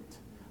didn't.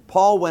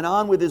 Paul went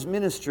on with his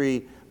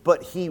ministry,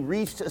 but he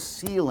reached a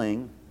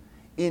ceiling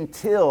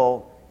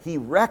until he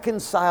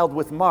reconciled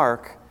with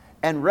Mark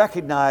and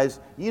recognized,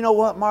 you know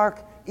what,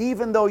 Mark?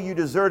 Even though you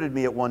deserted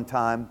me at one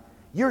time,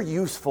 you're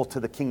useful to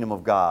the kingdom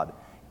of God.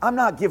 I'm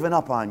not giving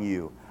up on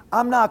you.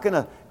 I'm not going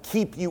to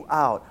keep you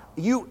out.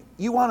 You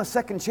want a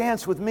second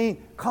chance with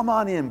me? Come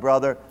on in,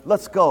 brother.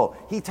 Let's go.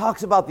 He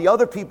talks about the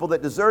other people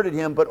that deserted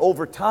him, but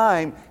over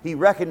time, he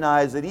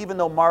recognized that even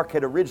though Mark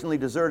had originally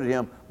deserted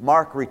him,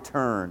 Mark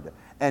returned.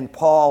 And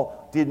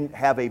Paul didn't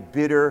have a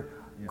bitter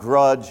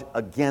grudge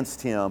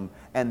against him.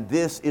 And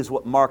this is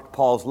what marked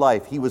Paul's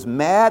life. He was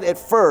mad at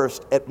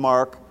first at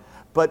Mark,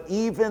 but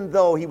even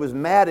though he was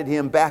mad at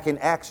him back in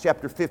Acts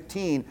chapter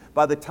 15,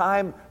 by the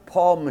time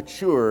Paul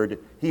matured,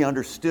 he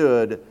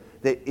understood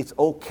that it's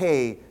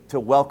okay to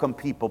welcome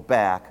people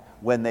back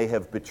when they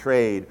have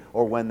betrayed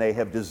or when they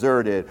have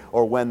deserted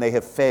or when they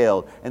have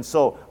failed. And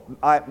so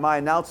my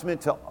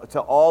announcement to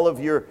all of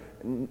your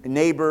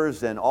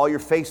neighbors and all your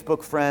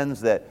Facebook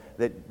friends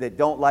that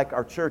don't like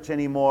our church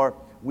anymore,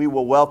 we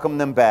will welcome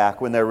them back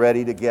when they're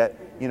ready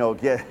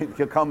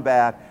to come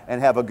back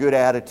and have a good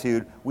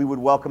attitude. We would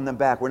welcome them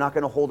back. We're not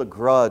going to hold a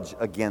grudge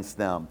against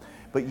them.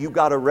 But you've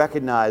got to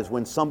recognize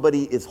when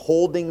somebody is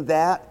holding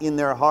that in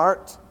their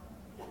heart,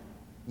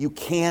 you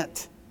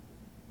can't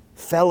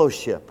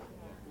fellowship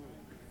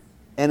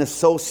and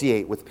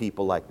associate with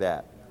people like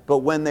that. But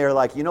when they're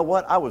like, you know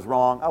what, I was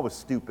wrong, I was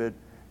stupid.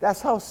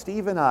 That's how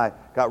Steve and I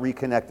got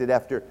reconnected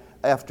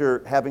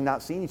after having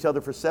not seen each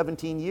other for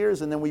 17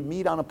 years, and then we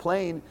meet on a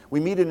plane. We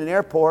meet in an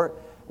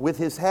airport with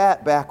his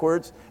hat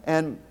backwards,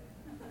 and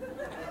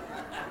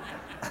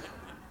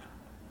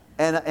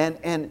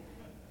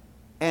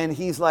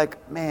he's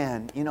like,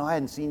 man, I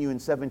hadn't seen you in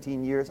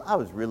 17 years. I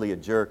was really a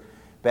jerk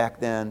back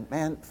then.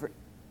 Man,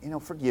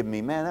 forgive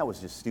me, man, that was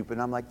just stupid.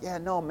 And I'm like, yeah,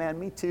 no, man,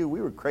 me too.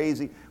 We were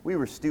crazy. We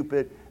were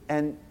stupid.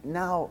 And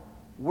now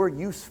we're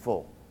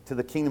useful to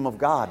the kingdom of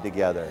God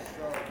together,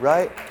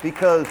 right?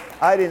 Because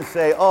I didn't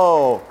say,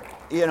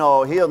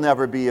 he'll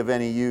never be of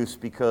any use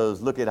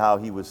because look at how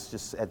he was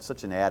just had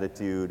such an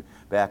attitude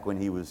back when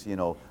he was,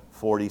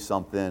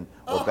 40-something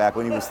or back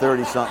when he was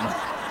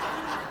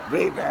 30-something.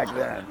 Way back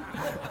then.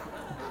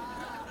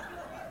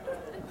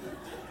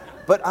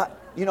 But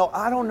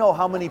I don't know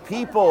how many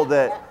people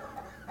that,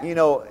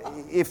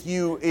 if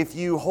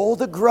you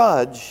hold a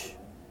grudge,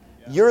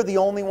 you're the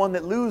only one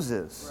that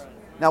loses.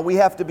 Now, we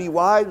have to be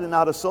wise and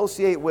not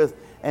associate with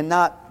and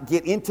not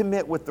get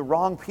intimate with the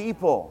wrong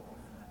people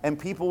and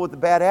people with a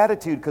bad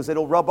attitude because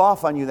it'll rub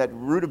off on you. That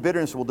root of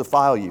bitterness will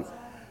defile you.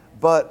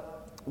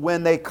 But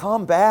when they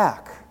come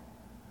back,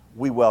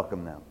 we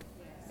welcome them.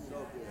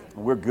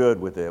 We're good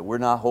with it. We're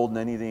not holding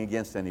anything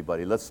against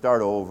anybody. Let's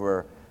start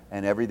over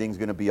and everything's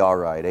going to be all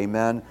right.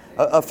 Amen.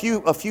 A few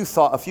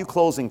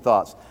closing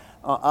thoughts.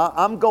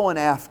 I'm going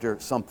after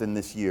something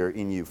this year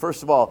in you.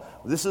 First of all,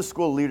 this is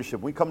School of Leadership.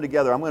 When we come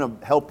together, I'm going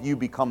to help you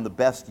become the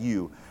best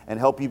you and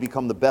help you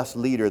become the best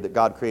leader that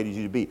God created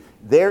you to be.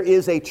 There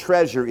is a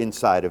treasure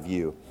inside of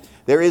you.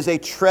 There is a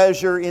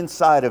treasure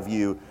inside of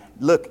you.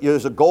 Look,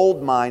 there's a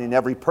gold mine in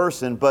every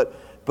person, but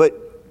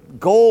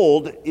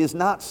gold is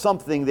not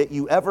something that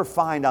you ever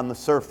find on the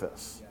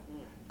surface.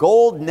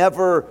 Gold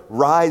never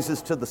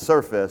rises to the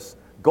surface.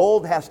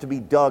 Gold has to be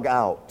dug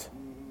out.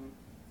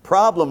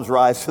 Problems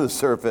rise to the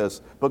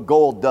surface, but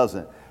gold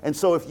doesn't. And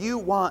so if you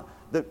want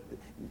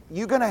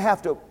you're going to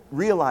have to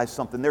realize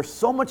something. There's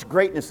so much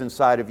greatness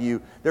inside of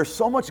you. There's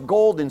so much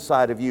gold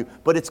inside of you,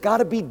 but it's got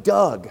to be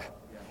dug.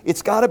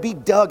 It's got to be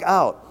dug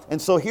out.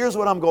 And so here's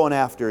what I'm going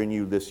after in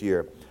you this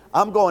year.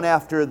 I'm going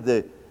after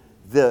the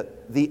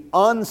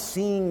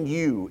unseen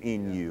you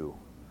in you.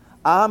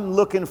 I'm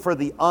looking for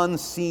the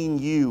unseen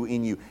you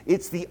in you.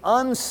 It's the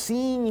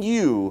unseen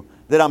you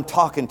that I'm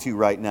talking to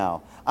right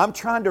now. I'm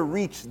trying to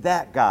reach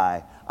that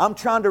guy. I'm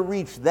trying to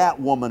reach that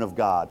woman of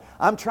God.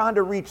 I'm trying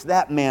to reach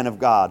that man of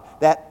God.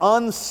 That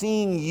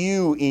unseen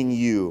you in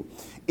you.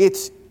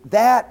 It's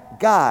that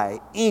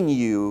guy in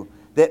you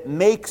that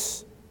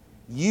makes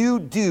you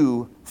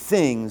do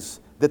things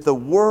that the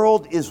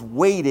world is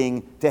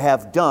waiting to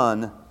have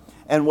done,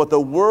 and what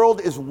the world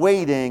is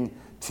waiting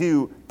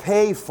to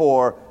pay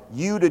for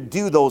you to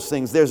do those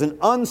things. There's an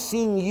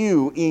unseen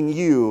you in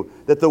you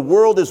that the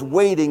world is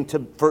waiting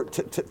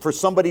for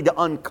somebody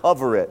to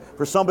uncover it,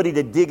 for somebody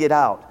to dig it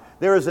out.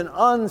 There is an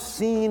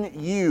unseen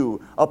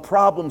you, a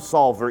problem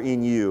solver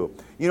in you.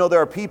 There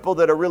are people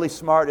that are really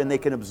smart and they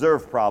can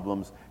observe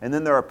problems, and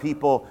then there are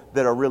people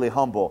that are really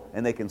humble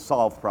and they can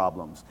solve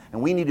problems.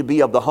 And we need to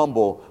be of the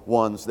humble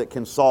ones that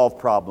can solve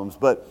problems.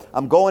 But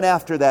I'm going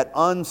after that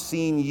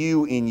unseen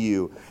you in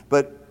you.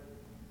 But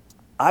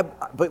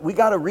we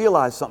got to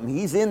realize something.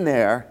 He's in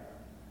there,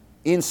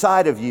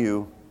 inside of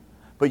you,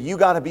 but you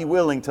got to be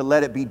willing to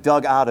let it be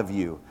dug out of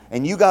you.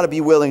 And you got to be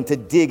willing to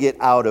dig it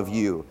out of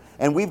you.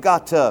 And we've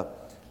got to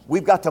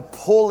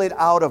pull it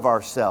out of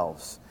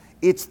ourselves.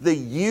 It's the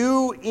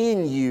you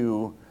in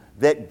you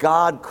that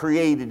God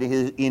created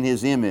in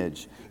His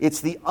image. It's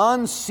the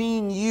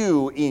unseen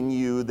you in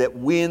you that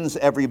wins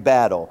every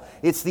battle.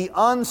 It's the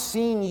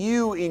unseen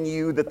you in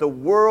you that the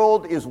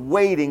world is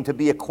waiting to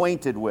be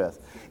acquainted with.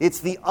 It's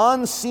the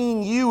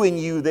unseen you in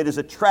you that is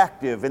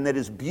attractive and that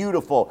is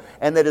beautiful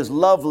and that is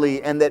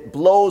lovely and that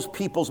blows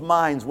people's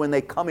minds when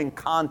they come in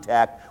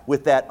contact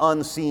with that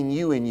unseen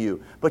you in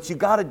you. But you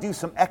got to do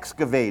some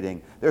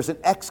excavating. There's an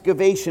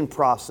excavation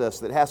process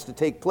that has to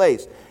take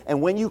place.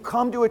 And when you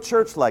come to a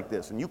church like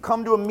this and you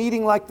come to a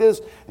meeting like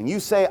this and you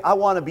say, I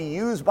want to be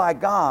used by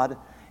God,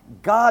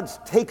 God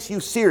takes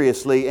you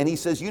seriously and He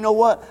says, you know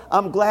what?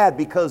 I'm glad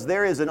because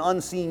there is an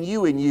unseen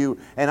you in you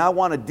and I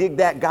want to dig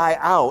that guy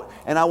out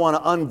and I want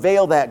to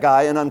unveil that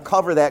guy and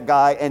uncover that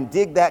guy and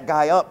dig that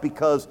guy up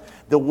because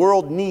the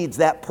world needs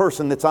that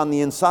person that's on the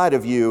inside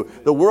of you.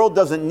 The world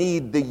doesn't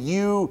need the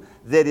you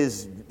that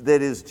is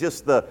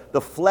just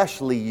the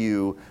fleshly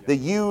you, the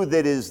you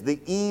that is the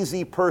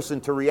easy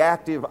person to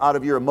react out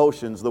of your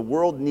emotions. The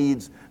world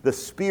needs the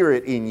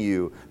spirit in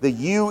you, the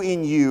you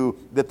in you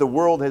that the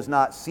world has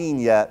not seen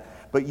yet.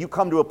 But you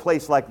come to a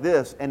place like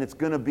this and it's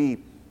going to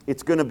be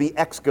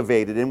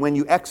excavated. And when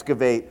you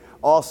excavate,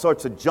 all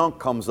sorts of junk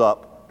comes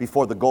up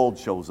before the gold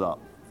shows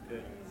up.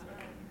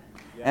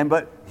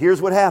 But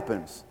here's what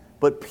happens.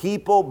 But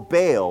people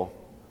bail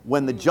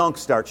when the junk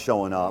starts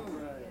showing up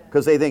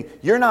because they think,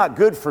 you're not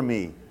good for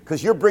me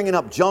because you're bringing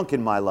up junk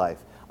in my life.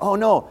 Oh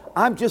no,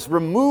 I'm just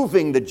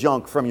removing the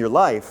junk from your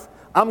life.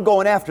 I'm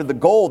going after the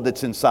gold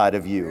that's inside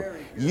of you.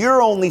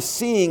 You're only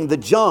seeing the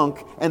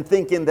junk and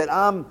thinking that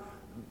I'm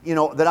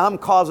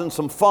causing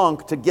some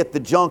funk to get the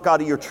junk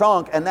out of your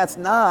trunk, and that's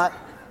not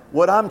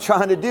what I'm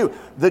trying to do.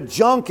 The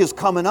junk is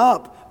coming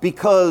up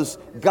because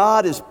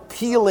God is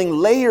peeling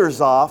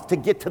layers off to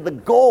get to the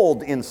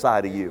gold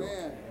inside of you.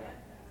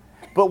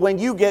 But when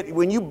you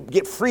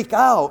get freaked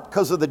out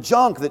because of the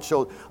junk that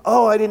shows,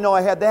 oh, I didn't know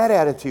I had that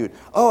attitude.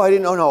 Oh, I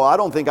didn't know, no, I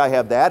don't think I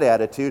have that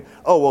attitude.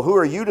 Oh, well, who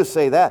are you to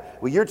say that?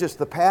 Well, you're just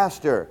the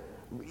pastor.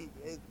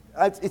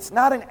 It's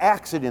not an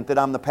accident that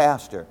I'm the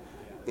pastor.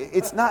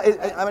 It's not.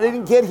 I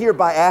didn't get here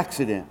by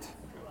accident.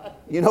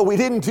 You know, we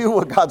didn't do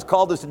what God's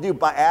called us to do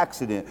by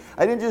accident.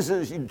 I didn't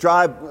just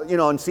drive,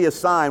 and see a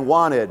sign,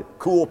 wanted,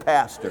 cool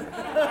pastor.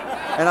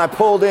 And I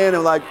pulled in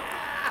and like,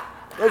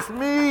 it's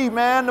me,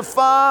 man, the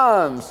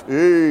Fonz.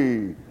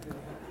 Hey.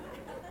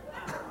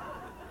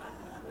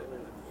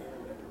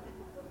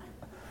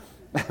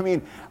 I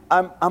mean,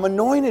 I'm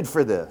anointed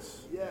for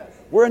this. Yes.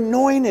 We're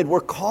anointed.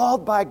 We're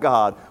called by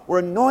God. We're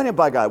anointed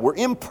by God. We're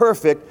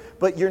imperfect,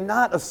 but you're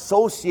not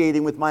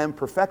associating with my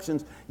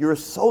imperfections. You're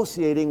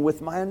associating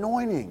with my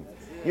anointing.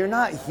 You're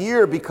not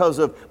here because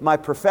of my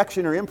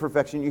perfection or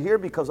imperfection. You're here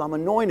because I'm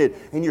anointed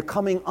and you're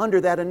coming under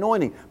that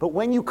anointing. But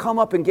when you come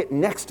up and get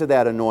next to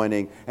that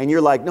anointing and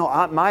you're like,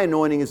 no, my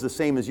anointing is the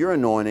same as your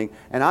anointing.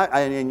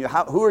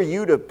 Who are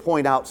you to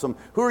point out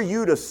who are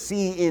you to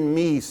see in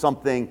me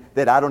something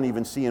that I don't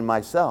even see in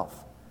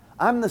myself?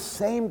 I'm the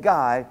same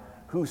guy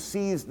who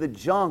sees the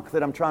junk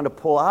that I'm trying to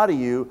pull out of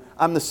you.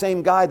 I'm the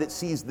same guy that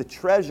sees the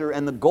treasure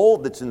and the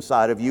gold that's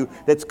inside of you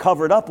that's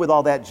covered up with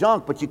all that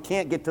junk, but you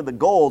can't get to the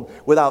gold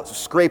without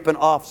scraping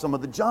off some of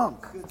the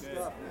junk.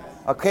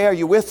 Okay, are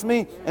you with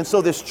me? And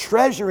so this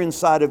treasure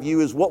inside of you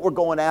is what we're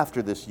going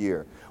after this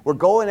year. We're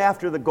going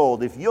after the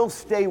gold. If you'll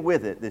stay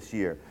with it this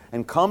year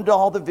and come to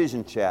all the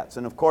vision chats,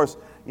 and of course,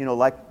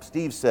 like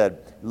Steve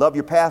said, love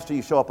your pastor,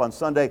 you show up on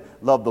Sunday,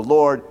 love the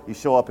Lord, you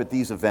show up at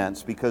these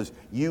events because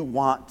you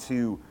want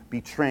to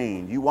be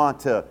trained. You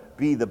want to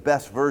be the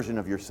best version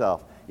of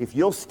yourself. If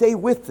you'll stay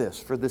with this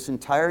for this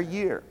entire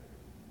year,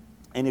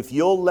 and if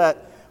you'll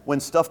when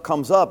stuff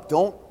comes up,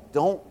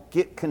 don't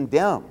get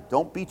condemned.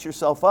 Don't beat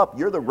yourself up.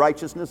 You're the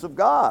righteousness of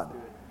God.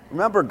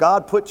 Remember,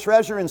 God put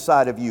treasure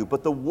inside of you,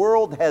 but the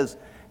world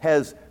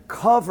has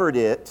covered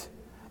it,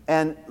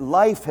 and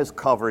life has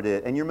covered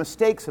it, and your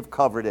mistakes have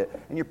covered it,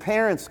 and your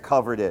parents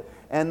covered it,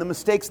 and the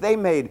mistakes they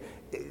made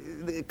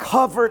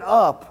covered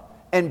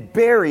up and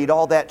buried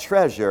all that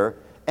treasure.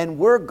 And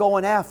we're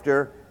going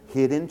after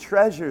hidden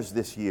treasures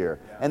this year.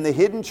 And the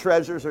hidden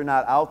treasures are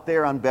not out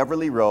there on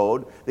Beverly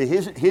Road. The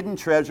hidden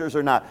treasures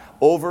are not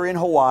over in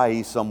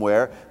Hawaii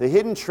somewhere. The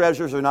hidden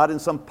treasures are not in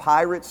some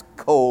pirate's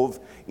cove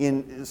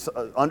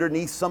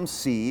underneath some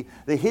sea.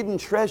 The hidden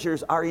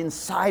treasures are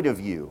inside of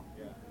you.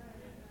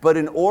 But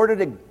in order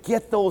to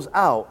get those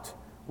out,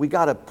 we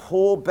got to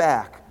pull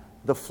back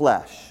the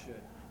flesh,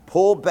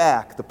 pull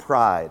back the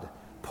pride,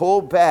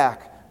 pull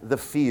back the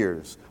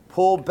fears,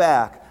 pull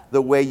back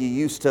the way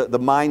the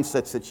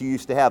mindsets that you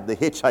used to have, the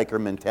hitchhiker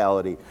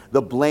mentality,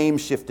 the blame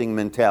shifting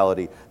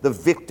mentality, the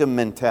victim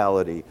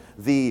mentality,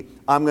 the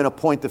I'm going to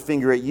point the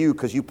finger at you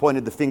because you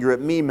pointed the finger at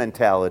me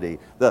mentality,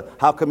 the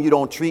how come you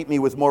don't treat me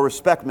with more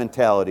respect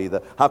mentality,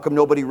 the how come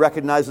nobody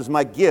recognizes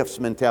my gifts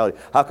mentality,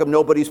 how come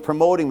nobody's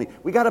promoting me.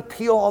 We got to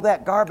peel all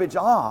that garbage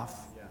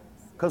off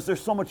because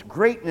there's so much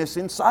greatness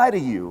inside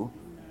of you.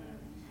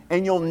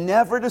 And you'll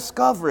never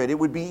discover it. It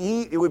would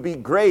be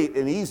great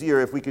and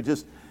easier if we could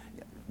just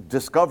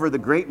discover the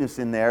greatness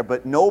in there,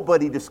 but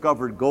nobody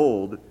discovered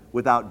gold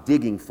without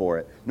digging for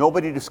it.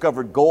 Nobody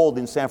discovered gold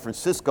in San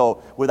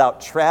Francisco without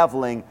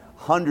traveling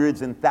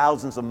hundreds and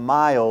thousands of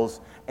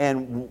miles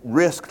and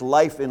risked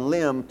life and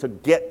limb to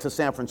get to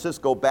San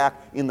Francisco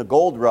back in the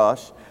gold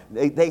rush.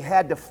 They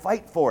had to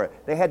fight for it.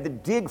 They had to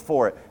dig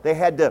for it. They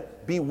had to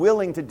be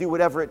willing to do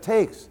whatever it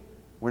takes.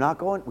 We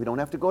don't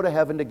have to go to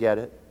heaven to get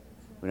it.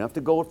 We don't have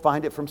to go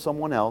find it from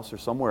someone else or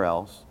somewhere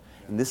else.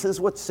 And this is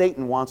what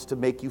Satan wants to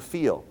make you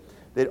feel.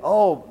 That,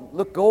 oh,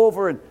 look, go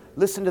over and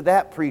listen to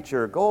that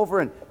preacher. Go over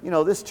and,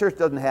 this church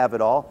doesn't have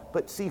it all.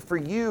 But see, for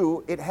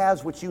you, it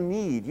has what you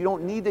need. You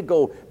don't need to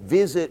go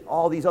visit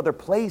all these other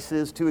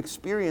places to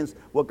experience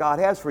what God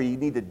has for you. You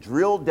need to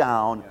drill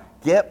down,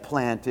 get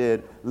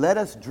planted, let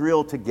us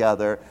drill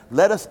together,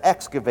 let us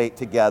excavate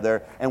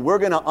together, and we're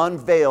going to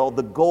unveil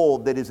the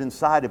gold that is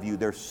inside of you.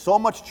 There's so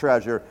much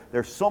treasure,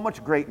 there's so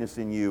much greatness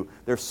in you,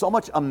 there's so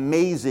much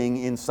amazing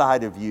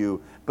inside of you,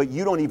 but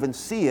you don't even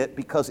see it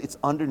because it's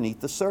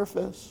underneath the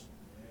surface.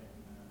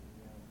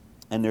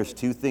 And there's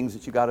two things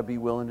that you got to be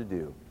willing to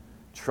do.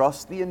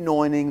 Trust the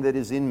anointing that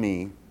is in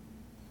me,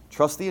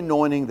 trust the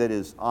anointing that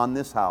is on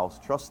this house,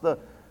 trust the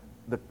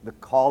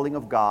calling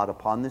of God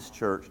upon this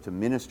church to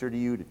minister to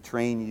you, to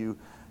train you,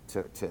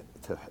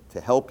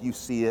 to help you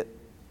see it.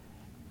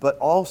 But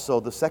also,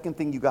 the second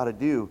thing you got to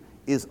do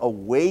is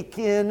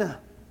awaken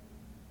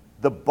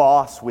the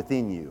boss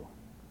within you.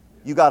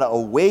 You got to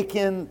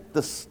awaken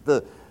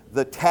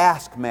the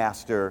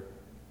taskmaster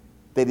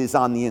that is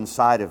on the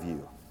inside of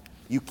you.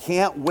 You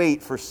can't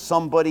wait for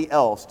somebody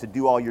else to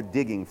do all your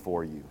digging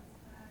for you.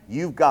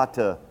 You've got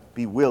to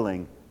be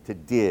willing to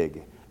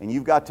dig. And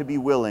you've got to be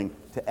willing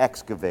to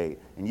excavate.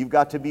 And you've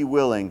got to be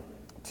willing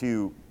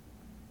to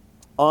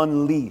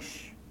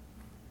unleash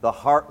the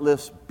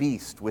heartless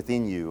beast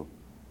within you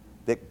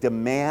that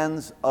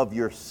demands of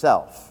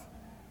yourself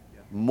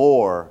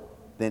more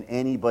than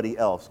anybody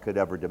else could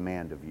ever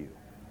demand of you.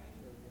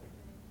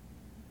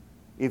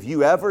 If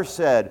you ever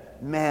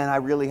said, man, I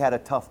really had a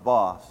tough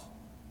boss,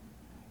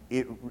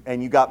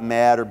 and you got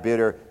mad or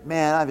bitter,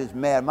 man, I'm just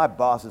mad, my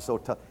boss is so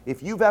tough.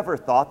 If you've ever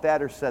thought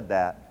that or said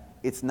that,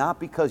 it's not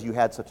because you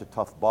had such a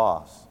tough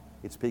boss.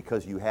 It's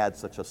because you had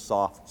such a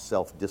soft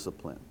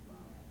self-discipline.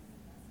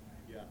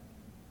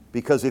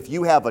 Because if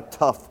you have a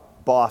tough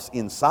boss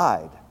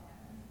inside,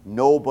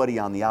 nobody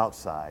on the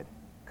outside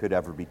could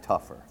ever be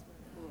tougher.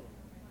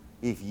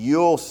 If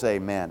you'll say,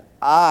 man,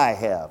 I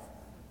have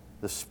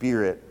the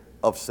spirit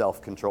of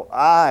self-control.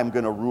 I'm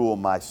going to rule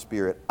my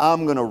spirit.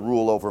 I'm going to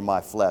rule over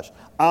my flesh.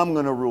 I'm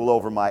going to rule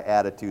over my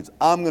attitudes.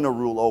 I'm going to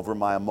rule over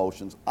my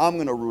emotions. I'm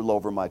going to rule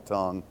over my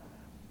tongue.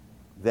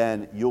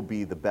 Then you'll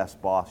be the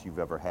best boss you've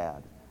ever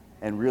had.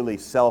 And really,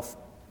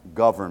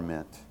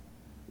 self-government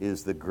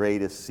is the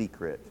greatest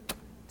secret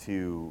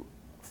to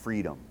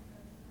freedom,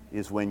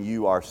 is when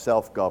you are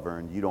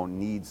self-governed, you don't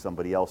need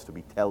somebody else to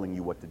be telling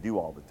you what to do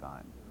all the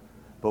time.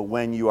 But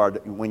when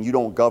you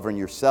don't govern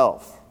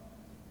yourself,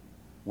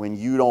 when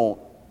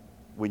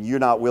you're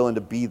not willing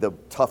to be the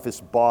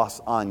toughest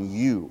boss on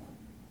you,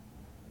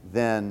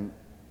 then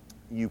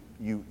you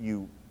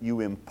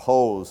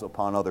impose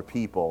upon other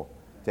people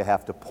to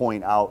have to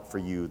point out for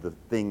you the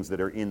things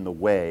that are in the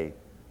way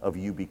of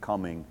you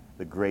becoming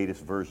the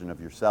greatest version of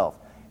yourself.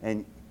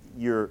 And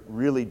you're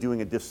really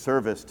doing a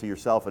disservice to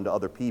yourself and to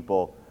other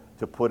people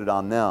to put it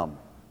on them.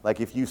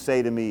 Like if you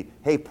say to me,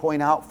 hey,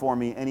 point out for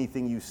me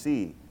anything you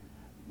see.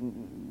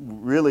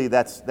 Really,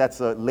 that's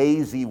a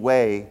lazy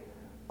way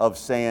of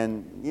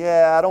saying,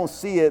 yeah, I don't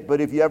see it, but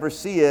if you ever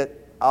see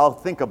it, I'll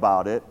think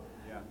about it.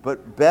 Yeah.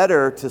 But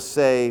better to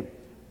say,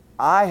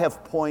 I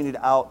have pointed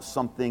out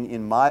something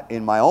in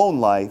my own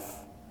life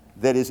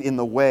that is in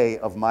the way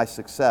of my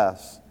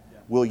success. Yeah.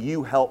 Will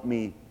you help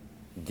me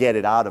get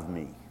it out of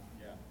me?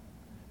 Yeah.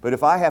 But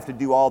if I have to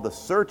do all the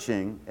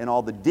searching and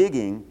all the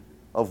digging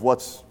of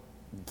what's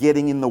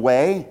getting in the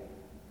way,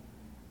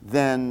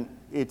 then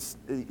it's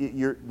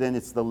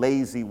the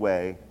lazy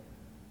way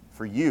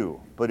for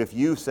you. But if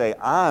you say,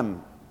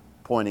 I'm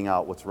pointing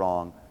out what's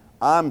wrong,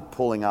 I'm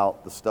pulling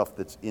out the stuff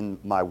that's in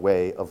my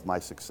way of my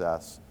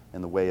success,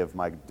 in the way of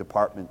my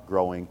department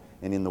growing,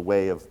 and in the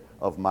way of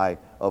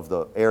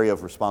the area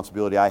of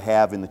responsibility I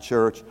have in the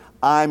church.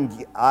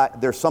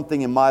 There's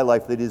something in my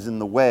life that is in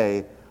the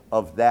way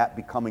of that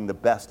becoming the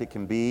best it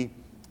can be.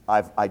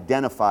 I've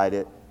identified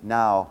it.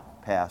 Now,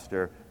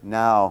 Pastor,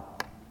 now,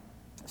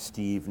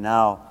 Steve,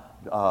 now,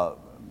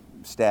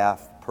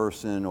 staff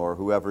person, or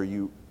whoever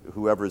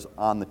is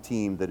on the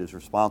team that is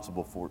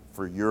responsible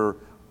for your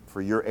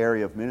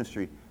area of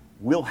ministry,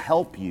 will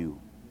help you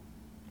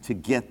to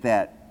get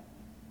that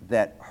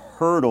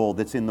hurdle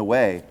that's in the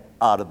way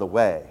out of the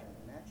way.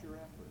 Match your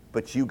effort.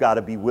 But you got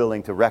to be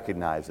willing to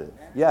recognize it.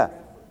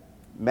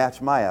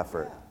 Match my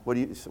effort.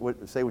 Yeah.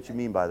 Say what you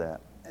mean by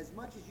that. As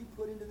much as you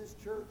put into this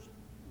church,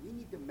 we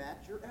need to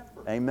match your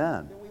effort.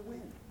 Amen. Then we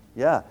win.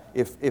 Yeah.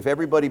 If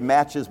everybody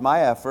matches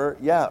my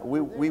effort,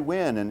 we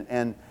win.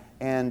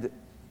 And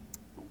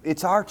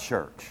it's our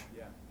church.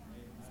 Yeah.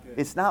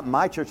 It's not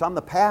my church. I'm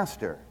the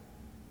pastor.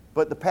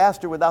 But the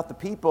pastor without the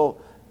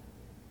people,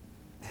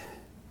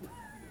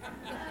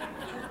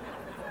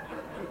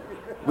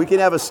 we can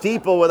have a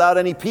steeple without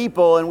any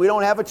people and we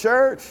don't have a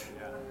church.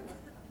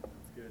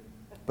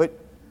 But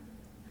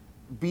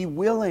be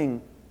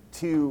willing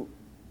to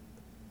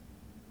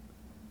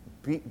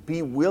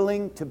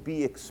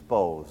be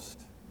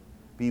exposed.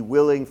 Be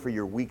willing for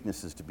your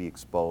weaknesses to be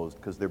exposed,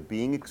 because they're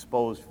being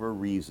exposed for a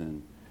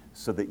reason,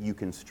 so that you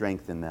can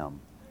strengthen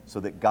them, so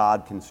that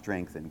God can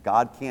strengthen.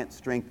 God can't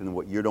strengthen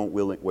what you're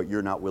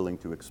not willing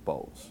to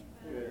expose.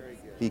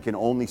 He can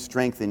only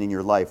strengthen in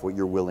your life what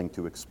you're willing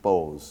to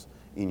expose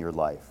in your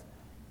life.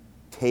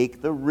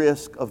 Take the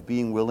risk of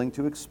being willing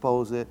to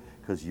expose it,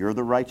 because you're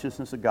the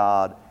righteousness of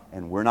God,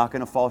 and we're not going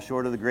to fall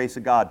short of the grace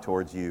of God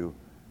towards you,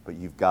 but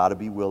you've got to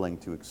be willing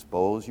to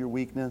expose your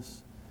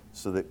weakness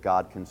so that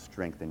God can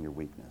strengthen your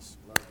weakness.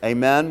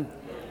 Amen?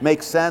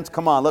 Makes sense?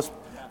 Come on,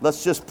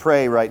 let's just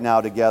pray right now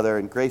together.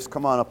 And Grace,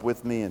 come on up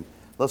with me and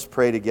let's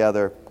pray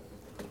together.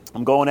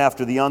 I'm going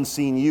after the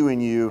unseen you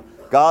in you.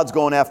 God's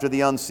going after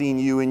the unseen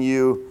you in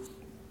you.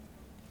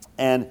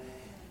 And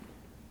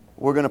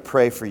we're going to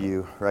pray for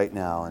you right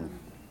now. And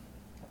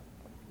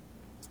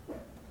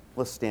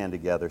let's stand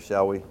together,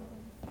 shall we?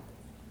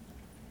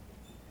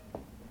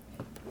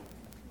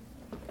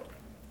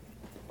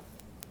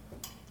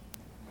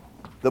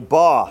 The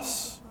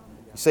boss.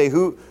 You say,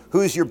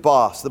 who's your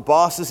boss? The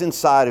boss is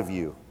inside of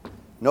you.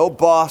 No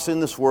boss in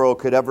this world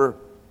could ever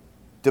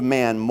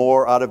demand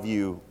more out of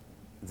you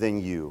than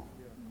you.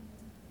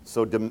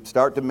 So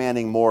start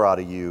demanding more out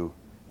of you,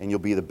 and you'll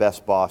be the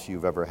best boss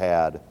you've ever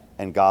had,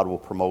 and God will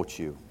promote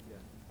you.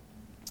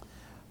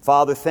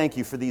 Father, thank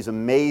you for these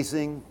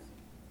amazing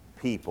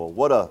people.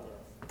 What a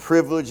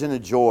privilege and a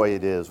joy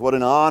it is. What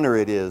an honor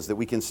it is that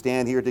we can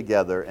stand here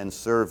together and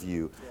serve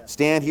you.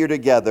 Stand here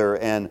together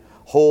and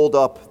hold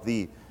up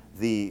the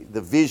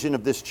vision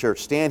of this church.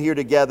 Stand here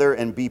together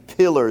and be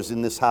pillars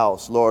in this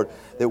house, Lord,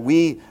 that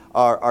we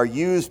are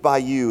used by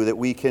you, that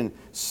we can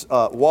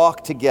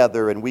walk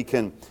together and we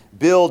can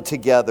build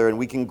together and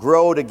we can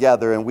grow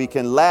together and we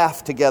can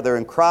laugh together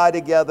and cry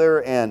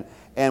together and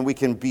we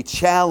can be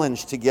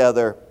challenged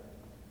together.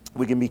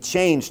 We can be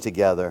changed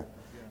together.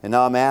 And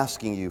now I'm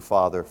asking you,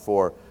 Father,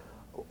 for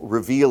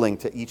revealing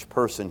to each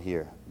person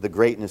here the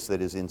greatness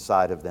that is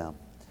inside of them.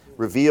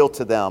 Reveal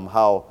to them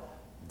how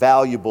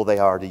valuable they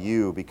are to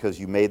you, because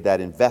you made that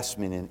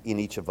investment in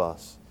each of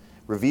us.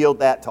 Reveal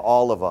that to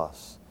all of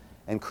us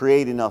and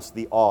create in us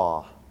the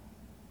awe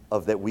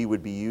of that we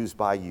would be used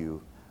by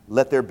you.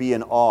 Let there be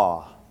an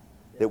awe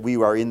that we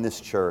are in this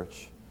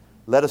church.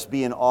 Let us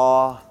be in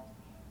awe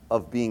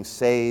of being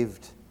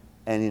saved,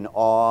 and in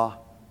awe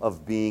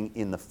of being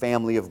in the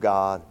family of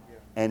God,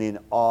 and in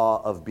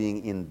awe of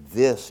being in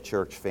this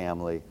church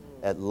family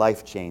at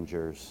Life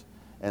Changers.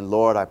 And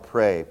Lord, I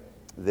pray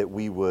that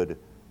we would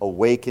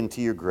awaken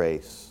to your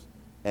grace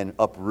and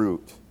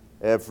uproot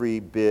every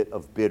bit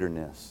of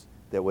bitterness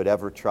that would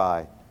ever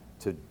try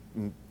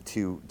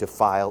to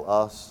defile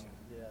us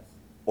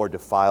or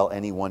defile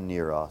anyone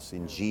near us.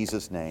 In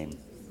Jesus' name,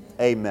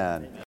 amen.